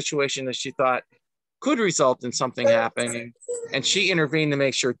saw a situation that she thought could result in something happening, and she intervened to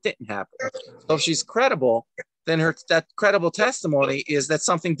make sure it didn't happen. So if she's credible, then that credible testimony is that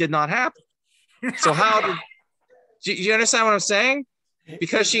something did not happen. So do you understand what I'm saying?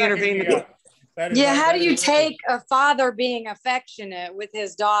 Because she intervened. Yeah, how do you take a father being affectionate with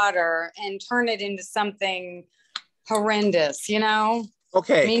his daughter and turn it into something horrendous, you know?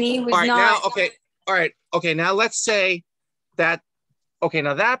 Okay. I mean, he was all right, not. Now, okay. All right. Okay. Now let's say that. Okay.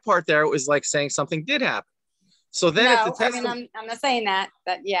 Now that part there was like saying something did happen. So then, if the testimony, I'm not saying that.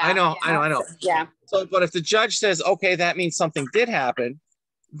 But yeah. I know. Yeah. So, but if the judge says, okay, that means something did happen,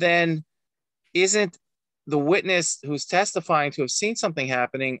 then isn't the witness who's testifying to have seen something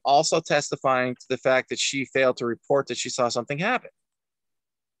happening also testifying to the fact that she failed to report that she saw something happen?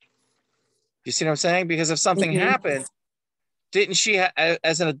 You see what I'm saying? Because if something happened, didn't she,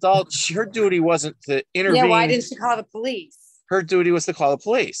 as an adult, her duty wasn't to intervene. Yeah, why didn't she call the police? Her duty was to call the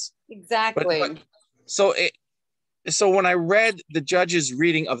police. Exactly. So when I read the judge's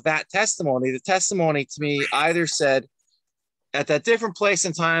reading of that testimony, the testimony to me either said, at that different place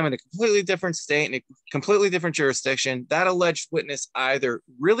and time in a completely different state, in a completely different jurisdiction, that alleged witness either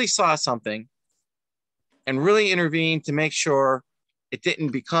really saw something and really intervened to make sure it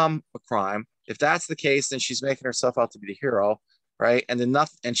didn't become a crime. If that's the case, then she's making herself out to be the hero, right?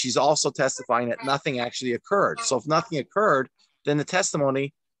 And she's also testifying that nothing actually occurred. So if nothing occurred, then the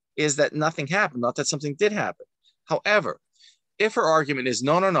testimony is that nothing happened, not that something did happen. However, if her argument is,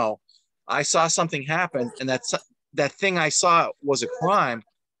 no, I saw something happen and that thing I saw was a crime,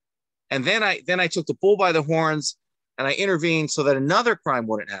 and then I took the bull by the horns and I intervened so that another crime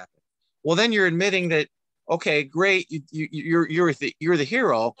wouldn't happen. Well, then you're admitting that, okay, great, you're the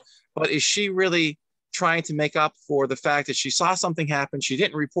hero, but is she really trying to make up for the fact that she saw something happen? She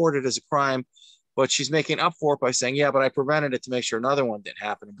didn't report it as a crime, but she's making up for it by saying, yeah, but I prevented it to make sure another one didn't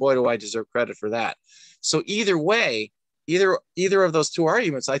happen. And boy, do I deserve credit for that. So either way, either of those two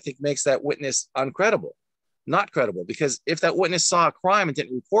arguments, I think, makes that witness uncredible, not credible. Because if that witness saw a crime and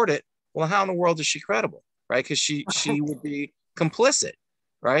didn't report it, well, how in the world is she credible, right? Because she would be complicit,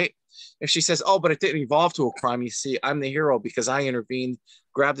 right? If she says, oh, but it didn't evolve to a crime, you see, I'm the hero because I intervened,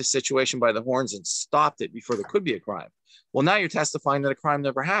 grabbed the situation by the horns and stopped it before there could be a crime. Well, now you're testifying that a crime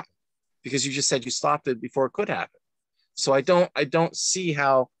never happened because you just said you stopped it before it could happen. So I don't see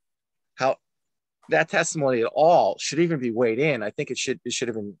how that testimony at all should even be weighed in. I think it should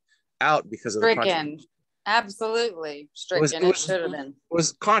have been out because of stricken. Absolutely stricken. It should have been.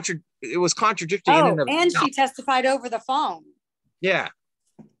 It was contradicting. And she testified over the phone. Yeah.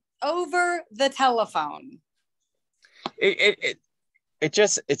 Over the telephone. It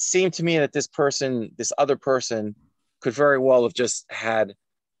seemed to me that this other person could very well have just had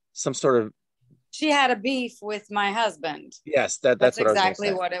some sort of. She had a beef with my husband. Yes, that's what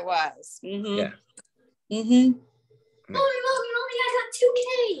exactly what it was. Mm-hmm. Yeah. Mm-hmm. Mommy, I got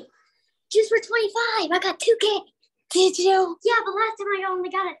 2K. Just for 25, I got 2K. Did you? Yeah, but last time I only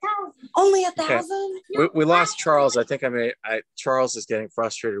got 1,000. Only 1,000? Okay. We lost Charles. I think Charles is getting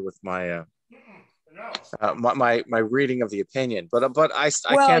frustrated with my my reading of the opinion. But I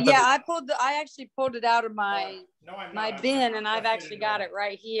well, can't. Yeah, I actually pulled it out of my bin, and I've actually got it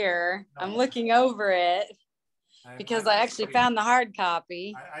right here. I'm looking over it because I actually found the hard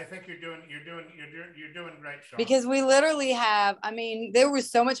copy. I think you're doing great, Sean. Because we literally have, I mean, there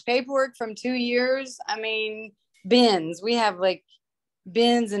was so much paperwork from 2 years. I mean, bins. We have like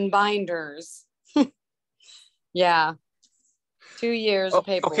bins and binders. Yeah. 2 years of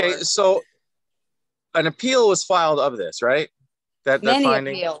paperwork. Okay, so an appeal was filed of this, right? Many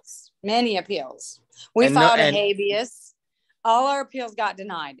appeals. We filed a habeas. All our appeals got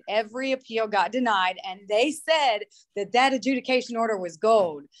denied. Every appeal got denied. And they said that adjudication order was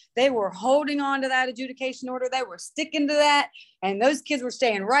gold. They were holding on to that adjudication order. They were sticking to that. And those kids were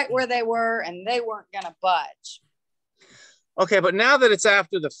staying right where they were, and they weren't going to budge. Okay, but now that it's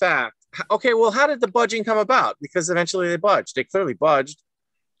after the fact, okay, well, how did the budging come about? Because eventually they budged. They clearly budged.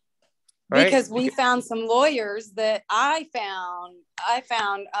 Right? Because we found some lawyers that I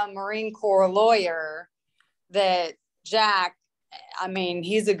found a Marine Corps lawyer that Jack, I mean,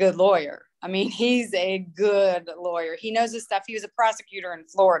 he's a good lawyer. I mean, he's a good lawyer. He knows his stuff. He was a prosecutor in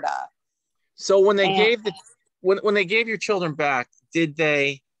Florida. So when they when they gave your children back, did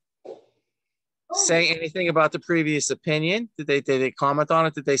they say anything about the previous opinion? Did they comment on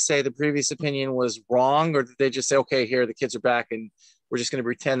it? Did they say the previous opinion was wrong, or did they just say, okay, here, the kids are back and we're just going to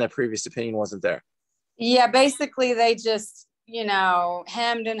pretend that previous opinion wasn't there? Yeah, basically they just,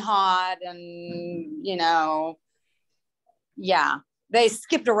 hemmed and hawed and, yeah, they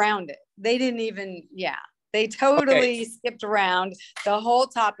skipped around it. They didn't even, they totally skipped around the whole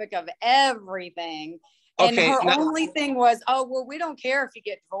topic of everything. And her only thing was, oh, well, we don't care if you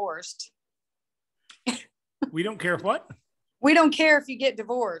get divorced. We don't care what? We don't care if you get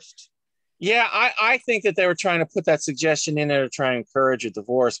divorced. Yeah, I think that they were trying to put that suggestion in there to try and encourage a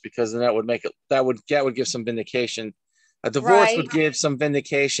divorce, because then that would make it, that would give some vindication. A divorce would give some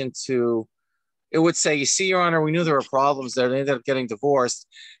vindication to, it would say, you see, Your Honor, we knew there were problems there. They ended up getting divorced.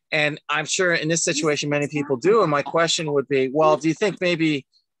 And I'm sure in this situation, many people do. And my question would be, well, do you think maybe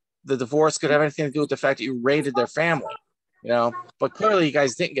the divorce could have anything to do with the fact that you raided their family? But clearly you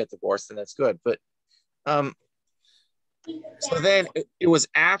guys didn't get divorced, and that's good. But so then it was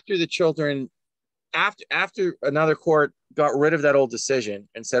after the children, after another court got rid of that old decision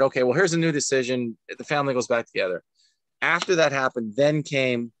and said, okay, well, here's a new decision. The family goes back together. After that happened, then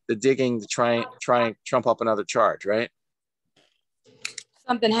came the digging to try and trump up another charge, right?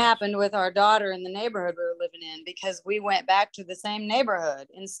 Something happened with our daughter in the neighborhood we were living in, because we went back to the same neighborhood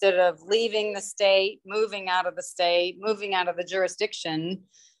instead of leaving the state, moving out of the jurisdiction,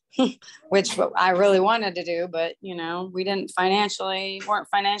 which I really wanted to do, but we weren't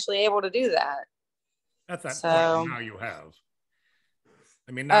financially able to do that. At that point, now you have.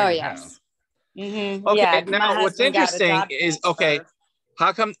 I mean, now you have. Mm-hmm. Okay, yeah, now what's interesting is,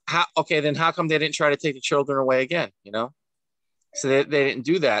 how come they didn't try to take the children away again? So they didn't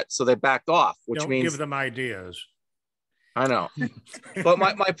do that, so they backed off, which means give them ideas. I know, but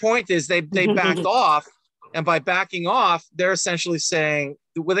my point is they backed off, and by backing off, they're essentially saying,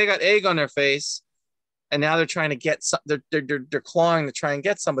 well, they got egg on their face, and now they're trying to get they're clawing to try and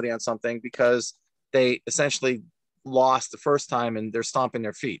get somebody on something because they essentially lost the first time and they're stomping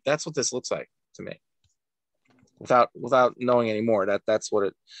their feet. That's what this looks like to me, without knowing any more. That's what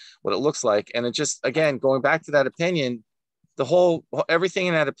it looks like. And it just, again, going back to that opinion, everything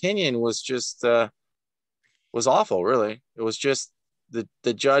in that opinion was just was awful. Really, it was just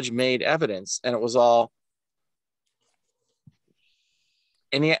the judge made evidence, and it was all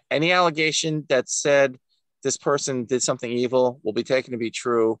any allegation that said this person did something evil will be taken to be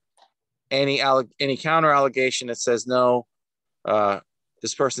true. Any counter allegation that says no,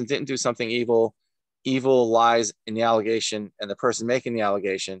 this person didn't do something evil lies in the allegation, and the person making the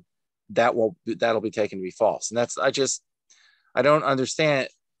allegation, that'll be taken to be false. And I don't understand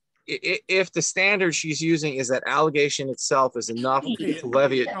if the standard she's using is that allegation itself is enough to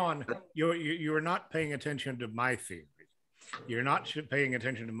levy it. You are not paying attention to my theory. You're not paying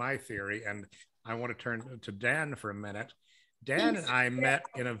attention to my theory, and I want to turn to Dan for a minute. Dan and I met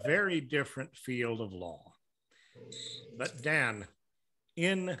in a very different field of law. But Dan,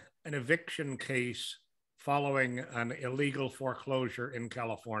 in an eviction case following an illegal foreclosure in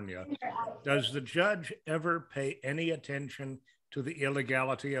California, does the judge ever pay any attention to the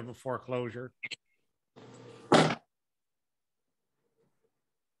illegality of a foreclosure?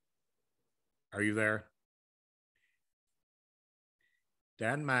 Are you there?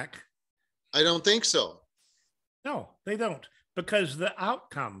 Dan Mack? I don't think so. No, they don't, because the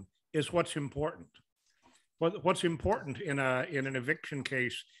outcome is what's important. What's important in an eviction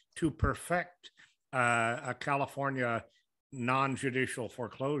case to perfect a California non-judicial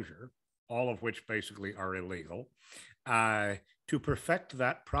foreclosure, all of which basically are illegal. To perfect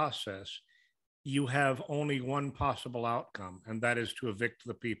that process, you have only one possible outcome, and that is to evict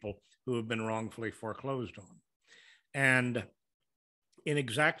the people who have been wrongfully foreclosed on. And in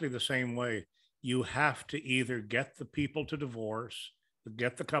exactly the same way, you have to either get the people to divorce,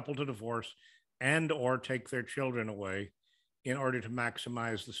 get the couple to divorce, and or take their children away in order to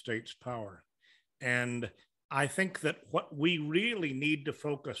maximize the state's power. And I think that what we really need to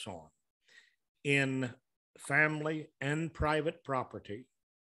focus on in family and private property,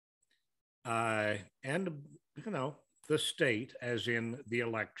 and, you know, the state, as in the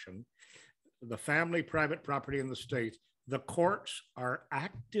election, the family, private property, and the state, the courts are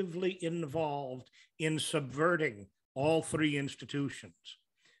actively involved in subverting all three institutions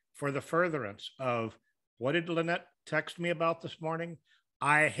for the furtherance of, what did Lynette text me about this morning?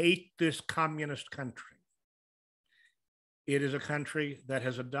 I hate this communist country. It is a country that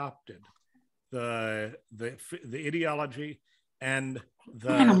has adopted the ideology and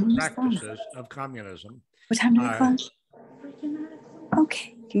the practices of communism. What time do we close?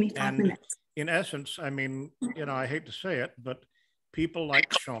 Okay, give me 5 minutes. In essence, I mean, you know, I hate to say it, but people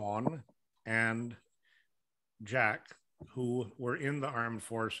like Sean and Jack, who were in the armed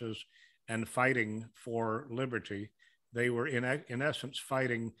forces and fighting for liberty, they were in essence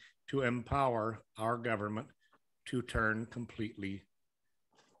fighting to empower our government to turn completely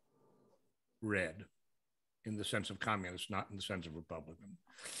red, in the sense of communist, not in the sense of Republican.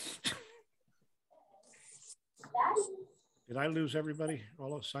 Did I lose everybody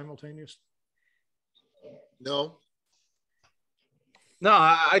all simultaneous? No. No,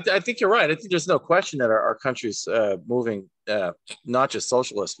 I think you're right. I think there's no question that our country's moving not just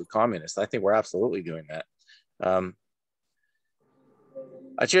socialist but communist. I think we're absolutely doing that.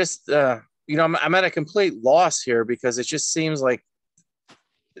 I just, you know, I'm at a complete loss here, because it just seems like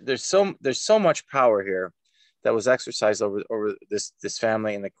there's so much power here that was exercised over this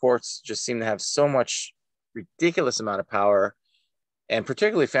family, and the courts just seem to have so much ridiculous amount of power, and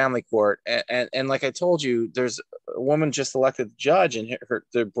particularly family court. And like I told you, there's a woman just elected judge, and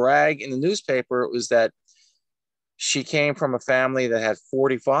the brag in the newspaper was that she came from a family that had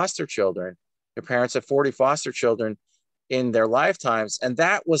 40 foster children. Her parents had 40 foster children in their lifetimes, and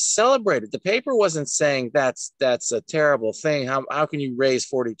that was celebrated. The paper wasn't saying that's a terrible thing. How can you raise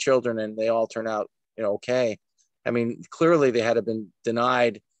 40 children and they all turn out, you know, okay? I mean, clearly they had been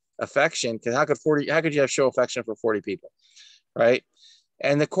denied affection, because how could you show affection for 40 people, right?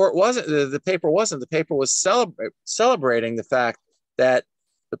 And the court wasn't, the paper was celebrating the fact that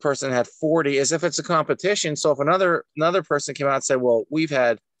the person had 40, as if it's a competition. So if another person came out and said, well, we've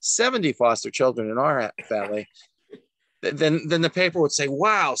had 70 foster children in our family, then the paper would say,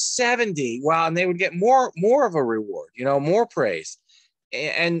 wow, 70, wow, and they would get more of a reward, you know, more praise.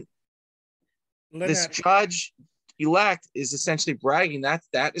 And Lynette, this judge elect is essentially bragging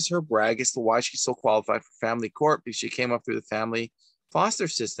that is her brag as to why she's so qualified for family court, because she came up through the family foster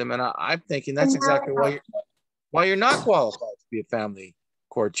system. And I'm thinking that's exactly why you're not qualified to be a family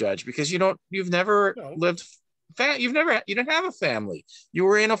court judge, because you didn't have a family. You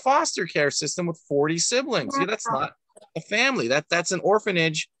were in a foster care system with 40 siblings. Yeah, that's not a family. That's an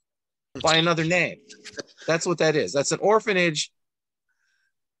orphanage by another name. That's what that is. That's an orphanage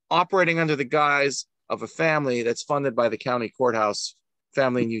operating under the guise of a family that's funded by the county courthouse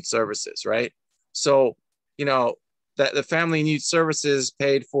family and youth services, right? So, you know, that the family and youth services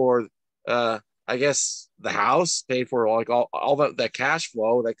paid for I guess the house, paid for like all that cash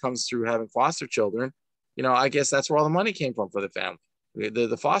flow that comes through having foster children. You know, I guess that's where all the money came from for the family,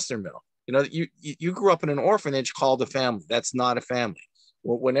 the foster mill. You know, you grew up in an orphanage called a family. That's not a family.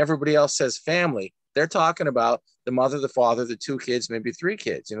 When everybody else says family, they're talking about the mother, the father, the 2 kids, maybe 3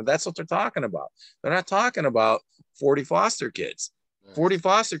 kids. You know, that's what they're talking about. They're not talking about 40 foster kids. 40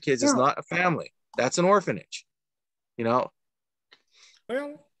 foster kids is not a family. That's an orphanage, you know?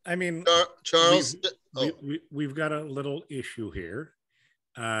 Well, I mean, Charles, we've got a little issue here,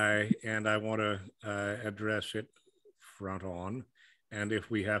 and I want to address it front on. And if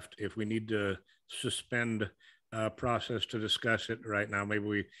we need to suspend process to discuss it right now,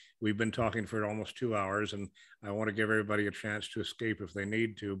 maybe we've been talking for almost 2 hours, and I want to give everybody a chance to escape if they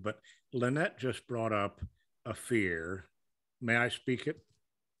need to. But Lynette just brought up a fear. May I speak it?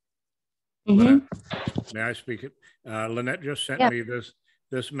 Mm-hmm. May I speak it? Lynette just sent me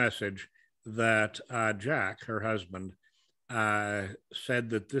this message that Jack, her husband, said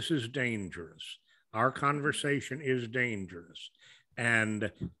that this is dangerous. Our conversation is dangerous.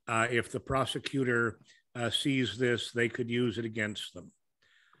 And if the prosecutor sees this, they could use it against them.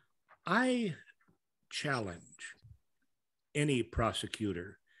 I challenge any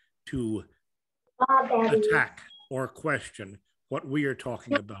prosecutor to attack or question what we are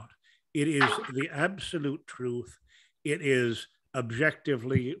talking about. It is the absolute truth. It is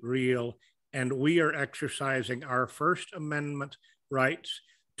objectively real, and we are exercising our First Amendment rights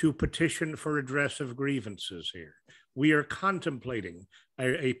to petition for redress of grievances here. We are contemplating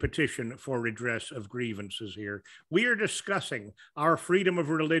a petition for redress of grievances here. We are discussing our freedom of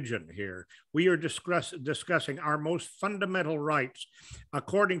religion here. We are discussing our most fundamental rights,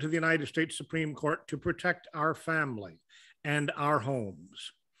 according to the United States Supreme Court, to protect our family and our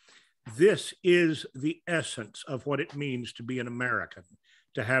homes. This is the essence of what it means to be an American,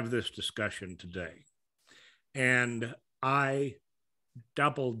 to have this discussion today. And I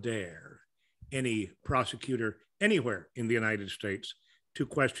double dare any prosecutor anywhere in the United States to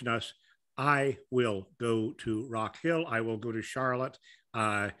question us. I will go to Rock Hill. I will go to Charlotte.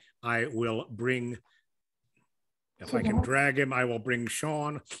 I will bring, if I can drag him, I will bring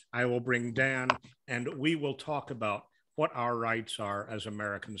Sean. I will bring Dan, and we will talk about what our rights are as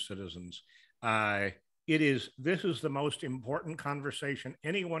American citizens. This is the most important conversation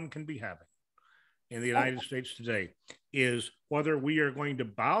anyone can be having in the United States today, is whether we are going to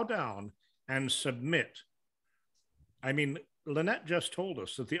bow down and submit. I mean, Lynette just told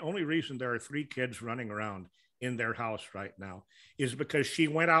us that the only reason there are 3 kids running around in their house right now is because she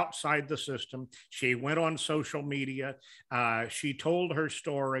went outside the system. She went on social media. She told her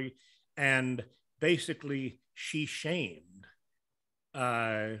story, and basically she shamed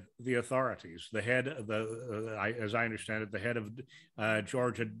the authorities, the head of as I understand it, the head of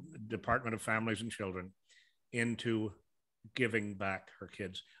Georgia Department of Families and Children, into giving back her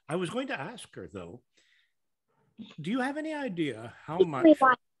kids. I was going to ask her, though, do you have any idea how much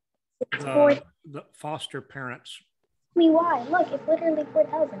the foster parents? Why? Look, it's literally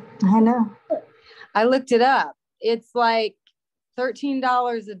 4,000. I know. I looked it up. It's like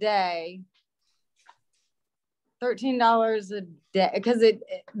 $13 a day. $13 a day, because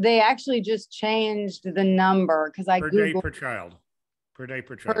they actually just changed the number, because I googled per day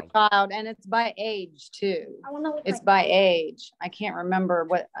per child, and it's by age too. It's by age. I can't remember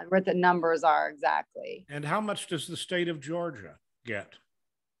what the numbers are exactly. And how much does the state of Georgia get?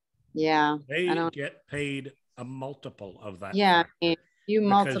 Yeah, they get paid a multiple of that. Yeah,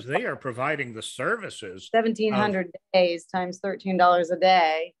 because they are providing the services. 1,700 days times $13 a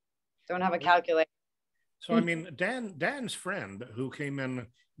day. Don't have a calculator. So, I mean, Dan's friend who came in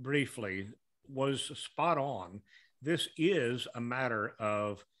briefly was spot on. This is a matter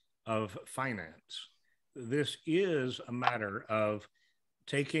of finance. This is a matter of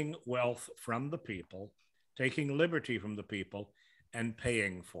taking wealth from the people, taking liberty from the people, and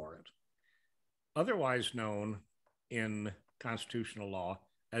paying for it. Otherwise known in constitutional law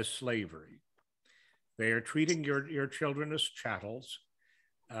as slavery. They are treating your children as chattels.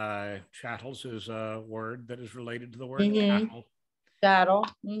 Chattels is a word that is related to the word cattle. Chattel.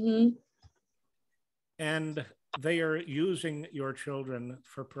 And they are using your children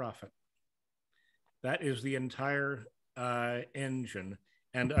for profit. That is the entire engine.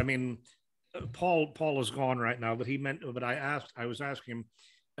 And I mean, Paul is gone right now, but I was asking him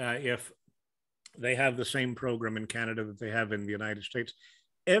if they have the same program in Canada that they have in the United States.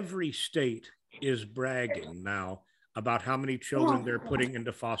 Every state is bragging now about how many children they're putting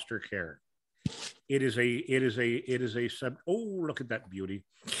into foster care. It is a sub. Oh, look at that beauty.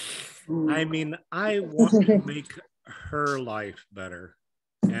 I mean, I want to make her life better,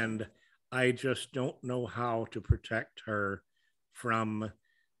 and I just don't know how to protect her from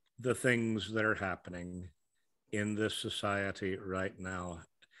the things that are happening in this society right now.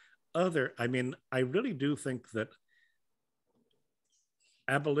 I mean, I really do think that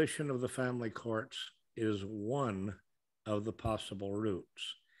abolition of the family courts is one of the possible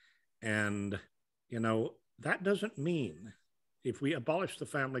routes. And, you know, that doesn't mean, if we abolish the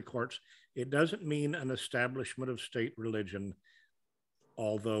family courts, it doesn't mean an establishment of state religion,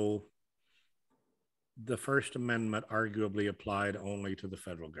 although the First Amendment arguably applied only to the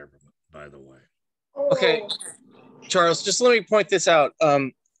federal government, by the way. Okay, Charles, just let me point this out.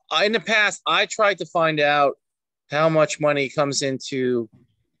 In the past, I tried to find out how much money comes into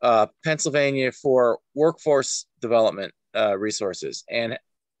Pennsylvania for workforce development resources, and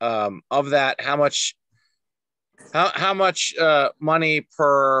of that, how much money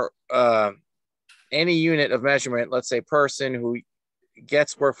per any unit of measurement, let's say person who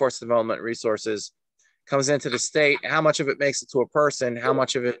gets workforce development resources, comes into the state, how much of it makes it to a person, how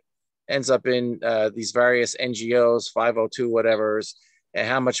much of it ends up in these various NGOs, 502 whatevers, and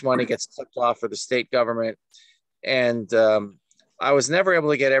how much money gets clipped off for the state government. And I was never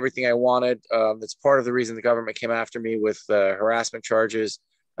able to get everything I wanted. That's part of the reason the government came after me with harassment charges,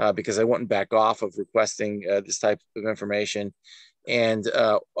 because I wouldn't back off of requesting this type of information. And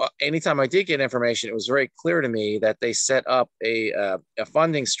anytime I did get information, it was very clear to me that they set up a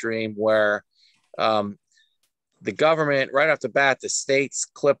funding stream where the government, right off the bat, the states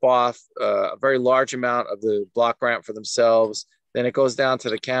clip off a very large amount of the block grant for themselves. Then it goes down to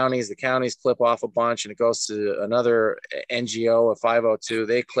the counties clip off a bunch, and it goes to another NGO, a 502.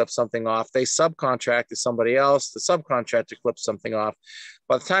 They clip something off. They subcontract to somebody else. The subcontractor clips something off.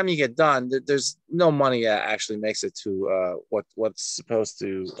 By the time you get done, there's no money that actually makes it to what's supposed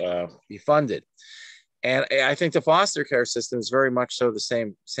to be funded. And I think the foster care system is very much so the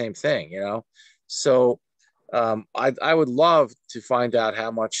same thing, you know? So I would love to find out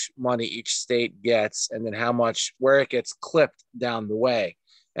how much money each state gets, and then where it gets clipped down the way.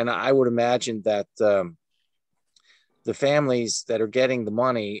 And I would imagine that the families that are getting the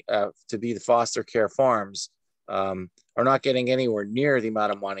money to be the foster care farms are not getting anywhere near the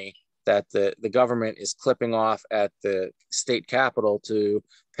amount of money that the government is clipping off at the state capitol to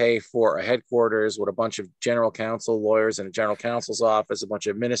pay for a headquarters with a bunch of general counsel lawyers and a general counsel's office, a bunch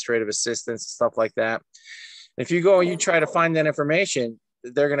of administrative assistants, stuff like that. If you go and you try to find that information,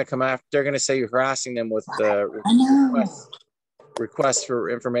 they're going to come after. They're going to say you're harassing them with requests for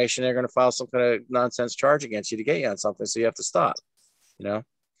information. They're going to file some kind of nonsense charge against you to get you on something. So you have to stop, you know.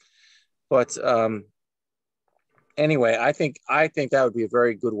 But anyway, I think that would be a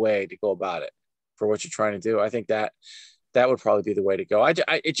very good way to go about it for what you're trying to do. I think that would probably be the way to go.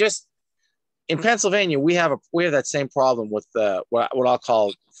 It just in Pennsylvania we have that same problem with what I'll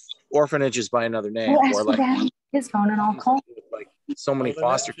call orphanages by another name, or like his phone, and I'll call. Like so many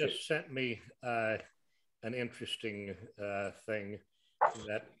foster kids. Just sent me an interesting thing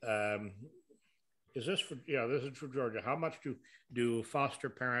that is this for? Yeah, this is for Georgia. How much do foster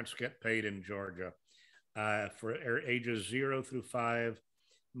parents get paid in Georgia for ages 0 through 5?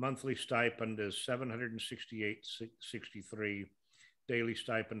 Monthly stipend is $768.63. Daily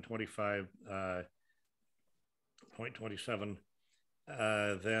stipend 25.27.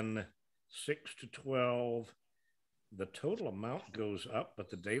 Then 6 to 12, the total amount goes up, but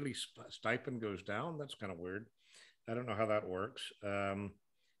the daily stipend goes down. That's kind of weird. I don't know how that works.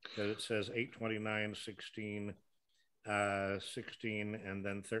 It says 829, 16, 16, and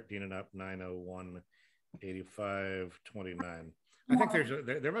then 13 and up, 901, 85, 29. I think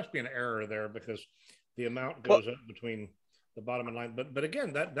there must be an error there because the amount goes up between the bottom and line. But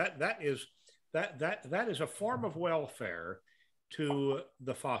again, that is a form of welfare to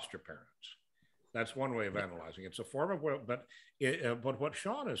the foster parents. That's one way of analyzing it. It's a form of but what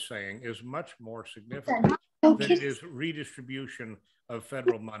Sean is saying is much more significant, that it is redistribution of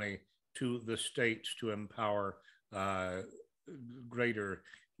federal money to the states to empower greater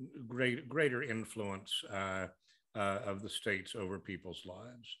influence of the states over people's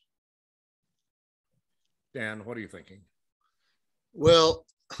lives. Dan, what are you thinking? Well,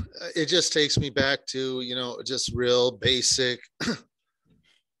 it just takes me back to, just real basic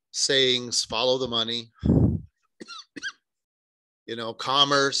sayings: follow the money,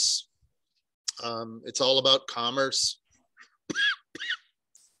 commerce. It's all about commerce.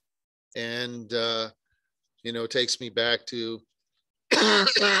 And, it takes me back to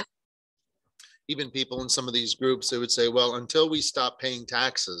even people in some of these groups, they would say, well, until we stop paying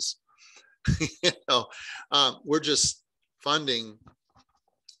taxes, we're just funding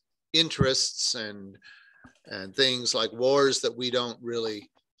interests and things like wars that we don't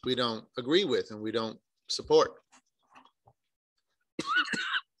agree with and we don't support.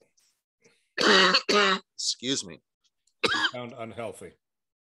 Excuse me. Sound unhealthy.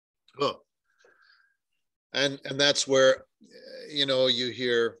 Oh. And that's where you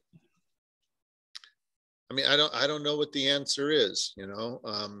hear, I don't know what the answer is.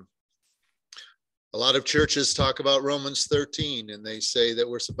 A lot of churches talk about Romans 13, and they say that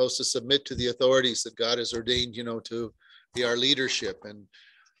we're supposed to submit to the authorities that God has ordained, to be our leadership. And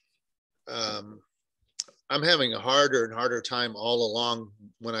I'm having a harder and harder time all along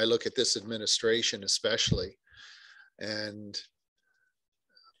when I look at this administration, especially. And,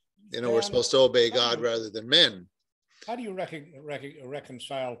 we're supposed to obey God rather than men. How do you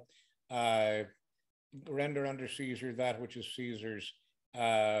reconcile render unto Caesar that which is Caesar's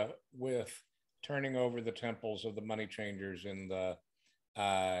with turning over the temples of the money changers in the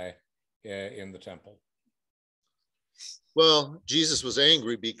temple? Well, Jesus was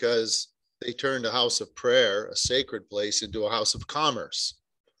angry because they turned a house of prayer, a sacred place, into a house of commerce.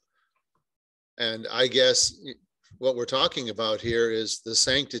 And I guess what we're talking about here is the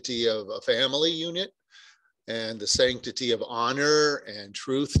sanctity of a family unit and the sanctity of honor and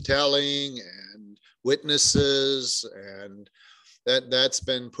truth telling and witnesses, and that's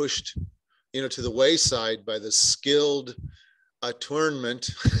been pushed, you know, to the wayside by the skilled attornment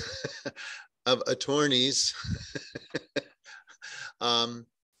of attorneys,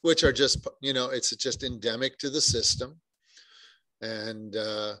 which are just, you know, it's just endemic to the system. And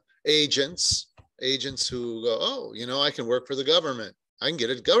agents who go, oh, you know, I can work for the government. I can get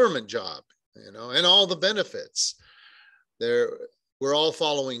a government job, you know, and all the benefits. We're all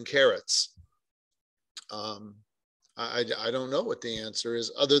following carrots. I don't know what the answer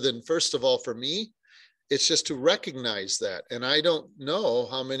is, other than, first of all, for me, it's just to recognize that. And I don't know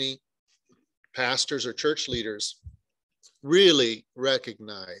how many pastors or church leaders really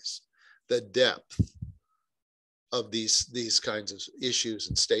recognize the depth of these kinds of issues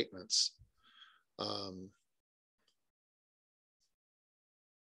and statements.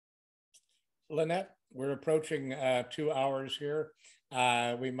 Lynette, we're approaching 2 hours here.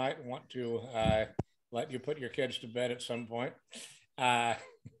 We might want to let you put your kids to bed at some point.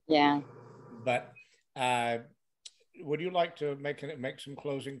 Yeah. But would you like to make some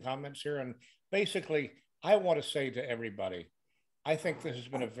closing comments here? And basically, I want to say to everybody, I think this has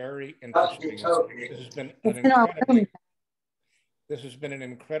been a very interesting, this has been an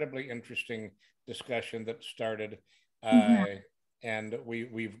incredibly interesting discussion that started, and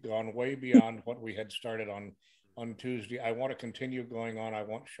we've gone way beyond what we had started on Tuesday. I want to continue going on. I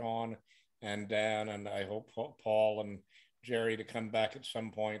want Sean and Dan, and I hope Paul and Jerry to come back at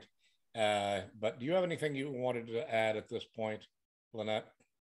some point. But do you have anything you wanted to add at this point, Lynette?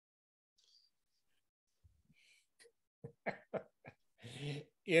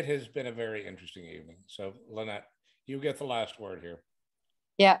 It has been a very interesting evening. So Lynette, you get the last word here.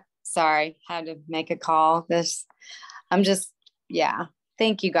 Yeah, sorry, had to make a call. Thank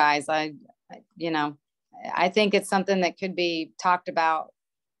you guys. I think it's something that could be talked about,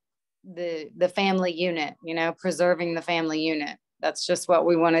 the family unit, you know, preserving the family unit. That's just what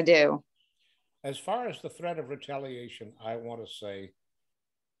we want to do. As far as the threat of retaliation, I want to say,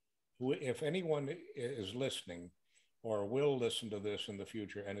 if anyone is listening or will listen to this in the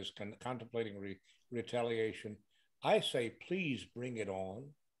future and is contemplating retaliation, I say, please bring it on.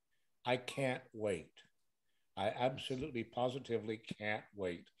 I can't wait. I absolutely, positively can't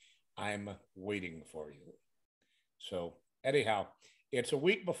wait. I'm waiting for you. So anyhow, it's a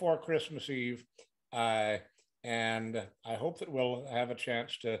week before Christmas Eve, and I hope that we'll have a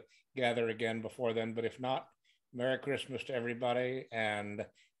chance to gather again before then. But if not, Merry Christmas to everybody, and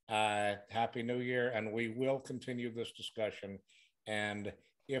Happy New Year, and we will continue this discussion. And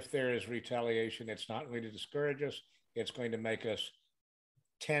if there is retaliation, it's not going to discourage us. It's going to make us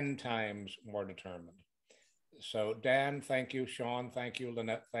 10 times more determined. So Dan, thank you. Sean, thank you.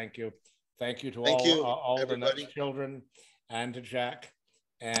 Lynette, thank you. Thank you to all Lynette's children and to Jack.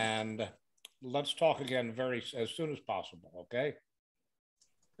 And let's talk again as soon as possible, okay?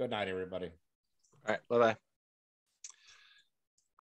 Good night, everybody. All right, bye-bye.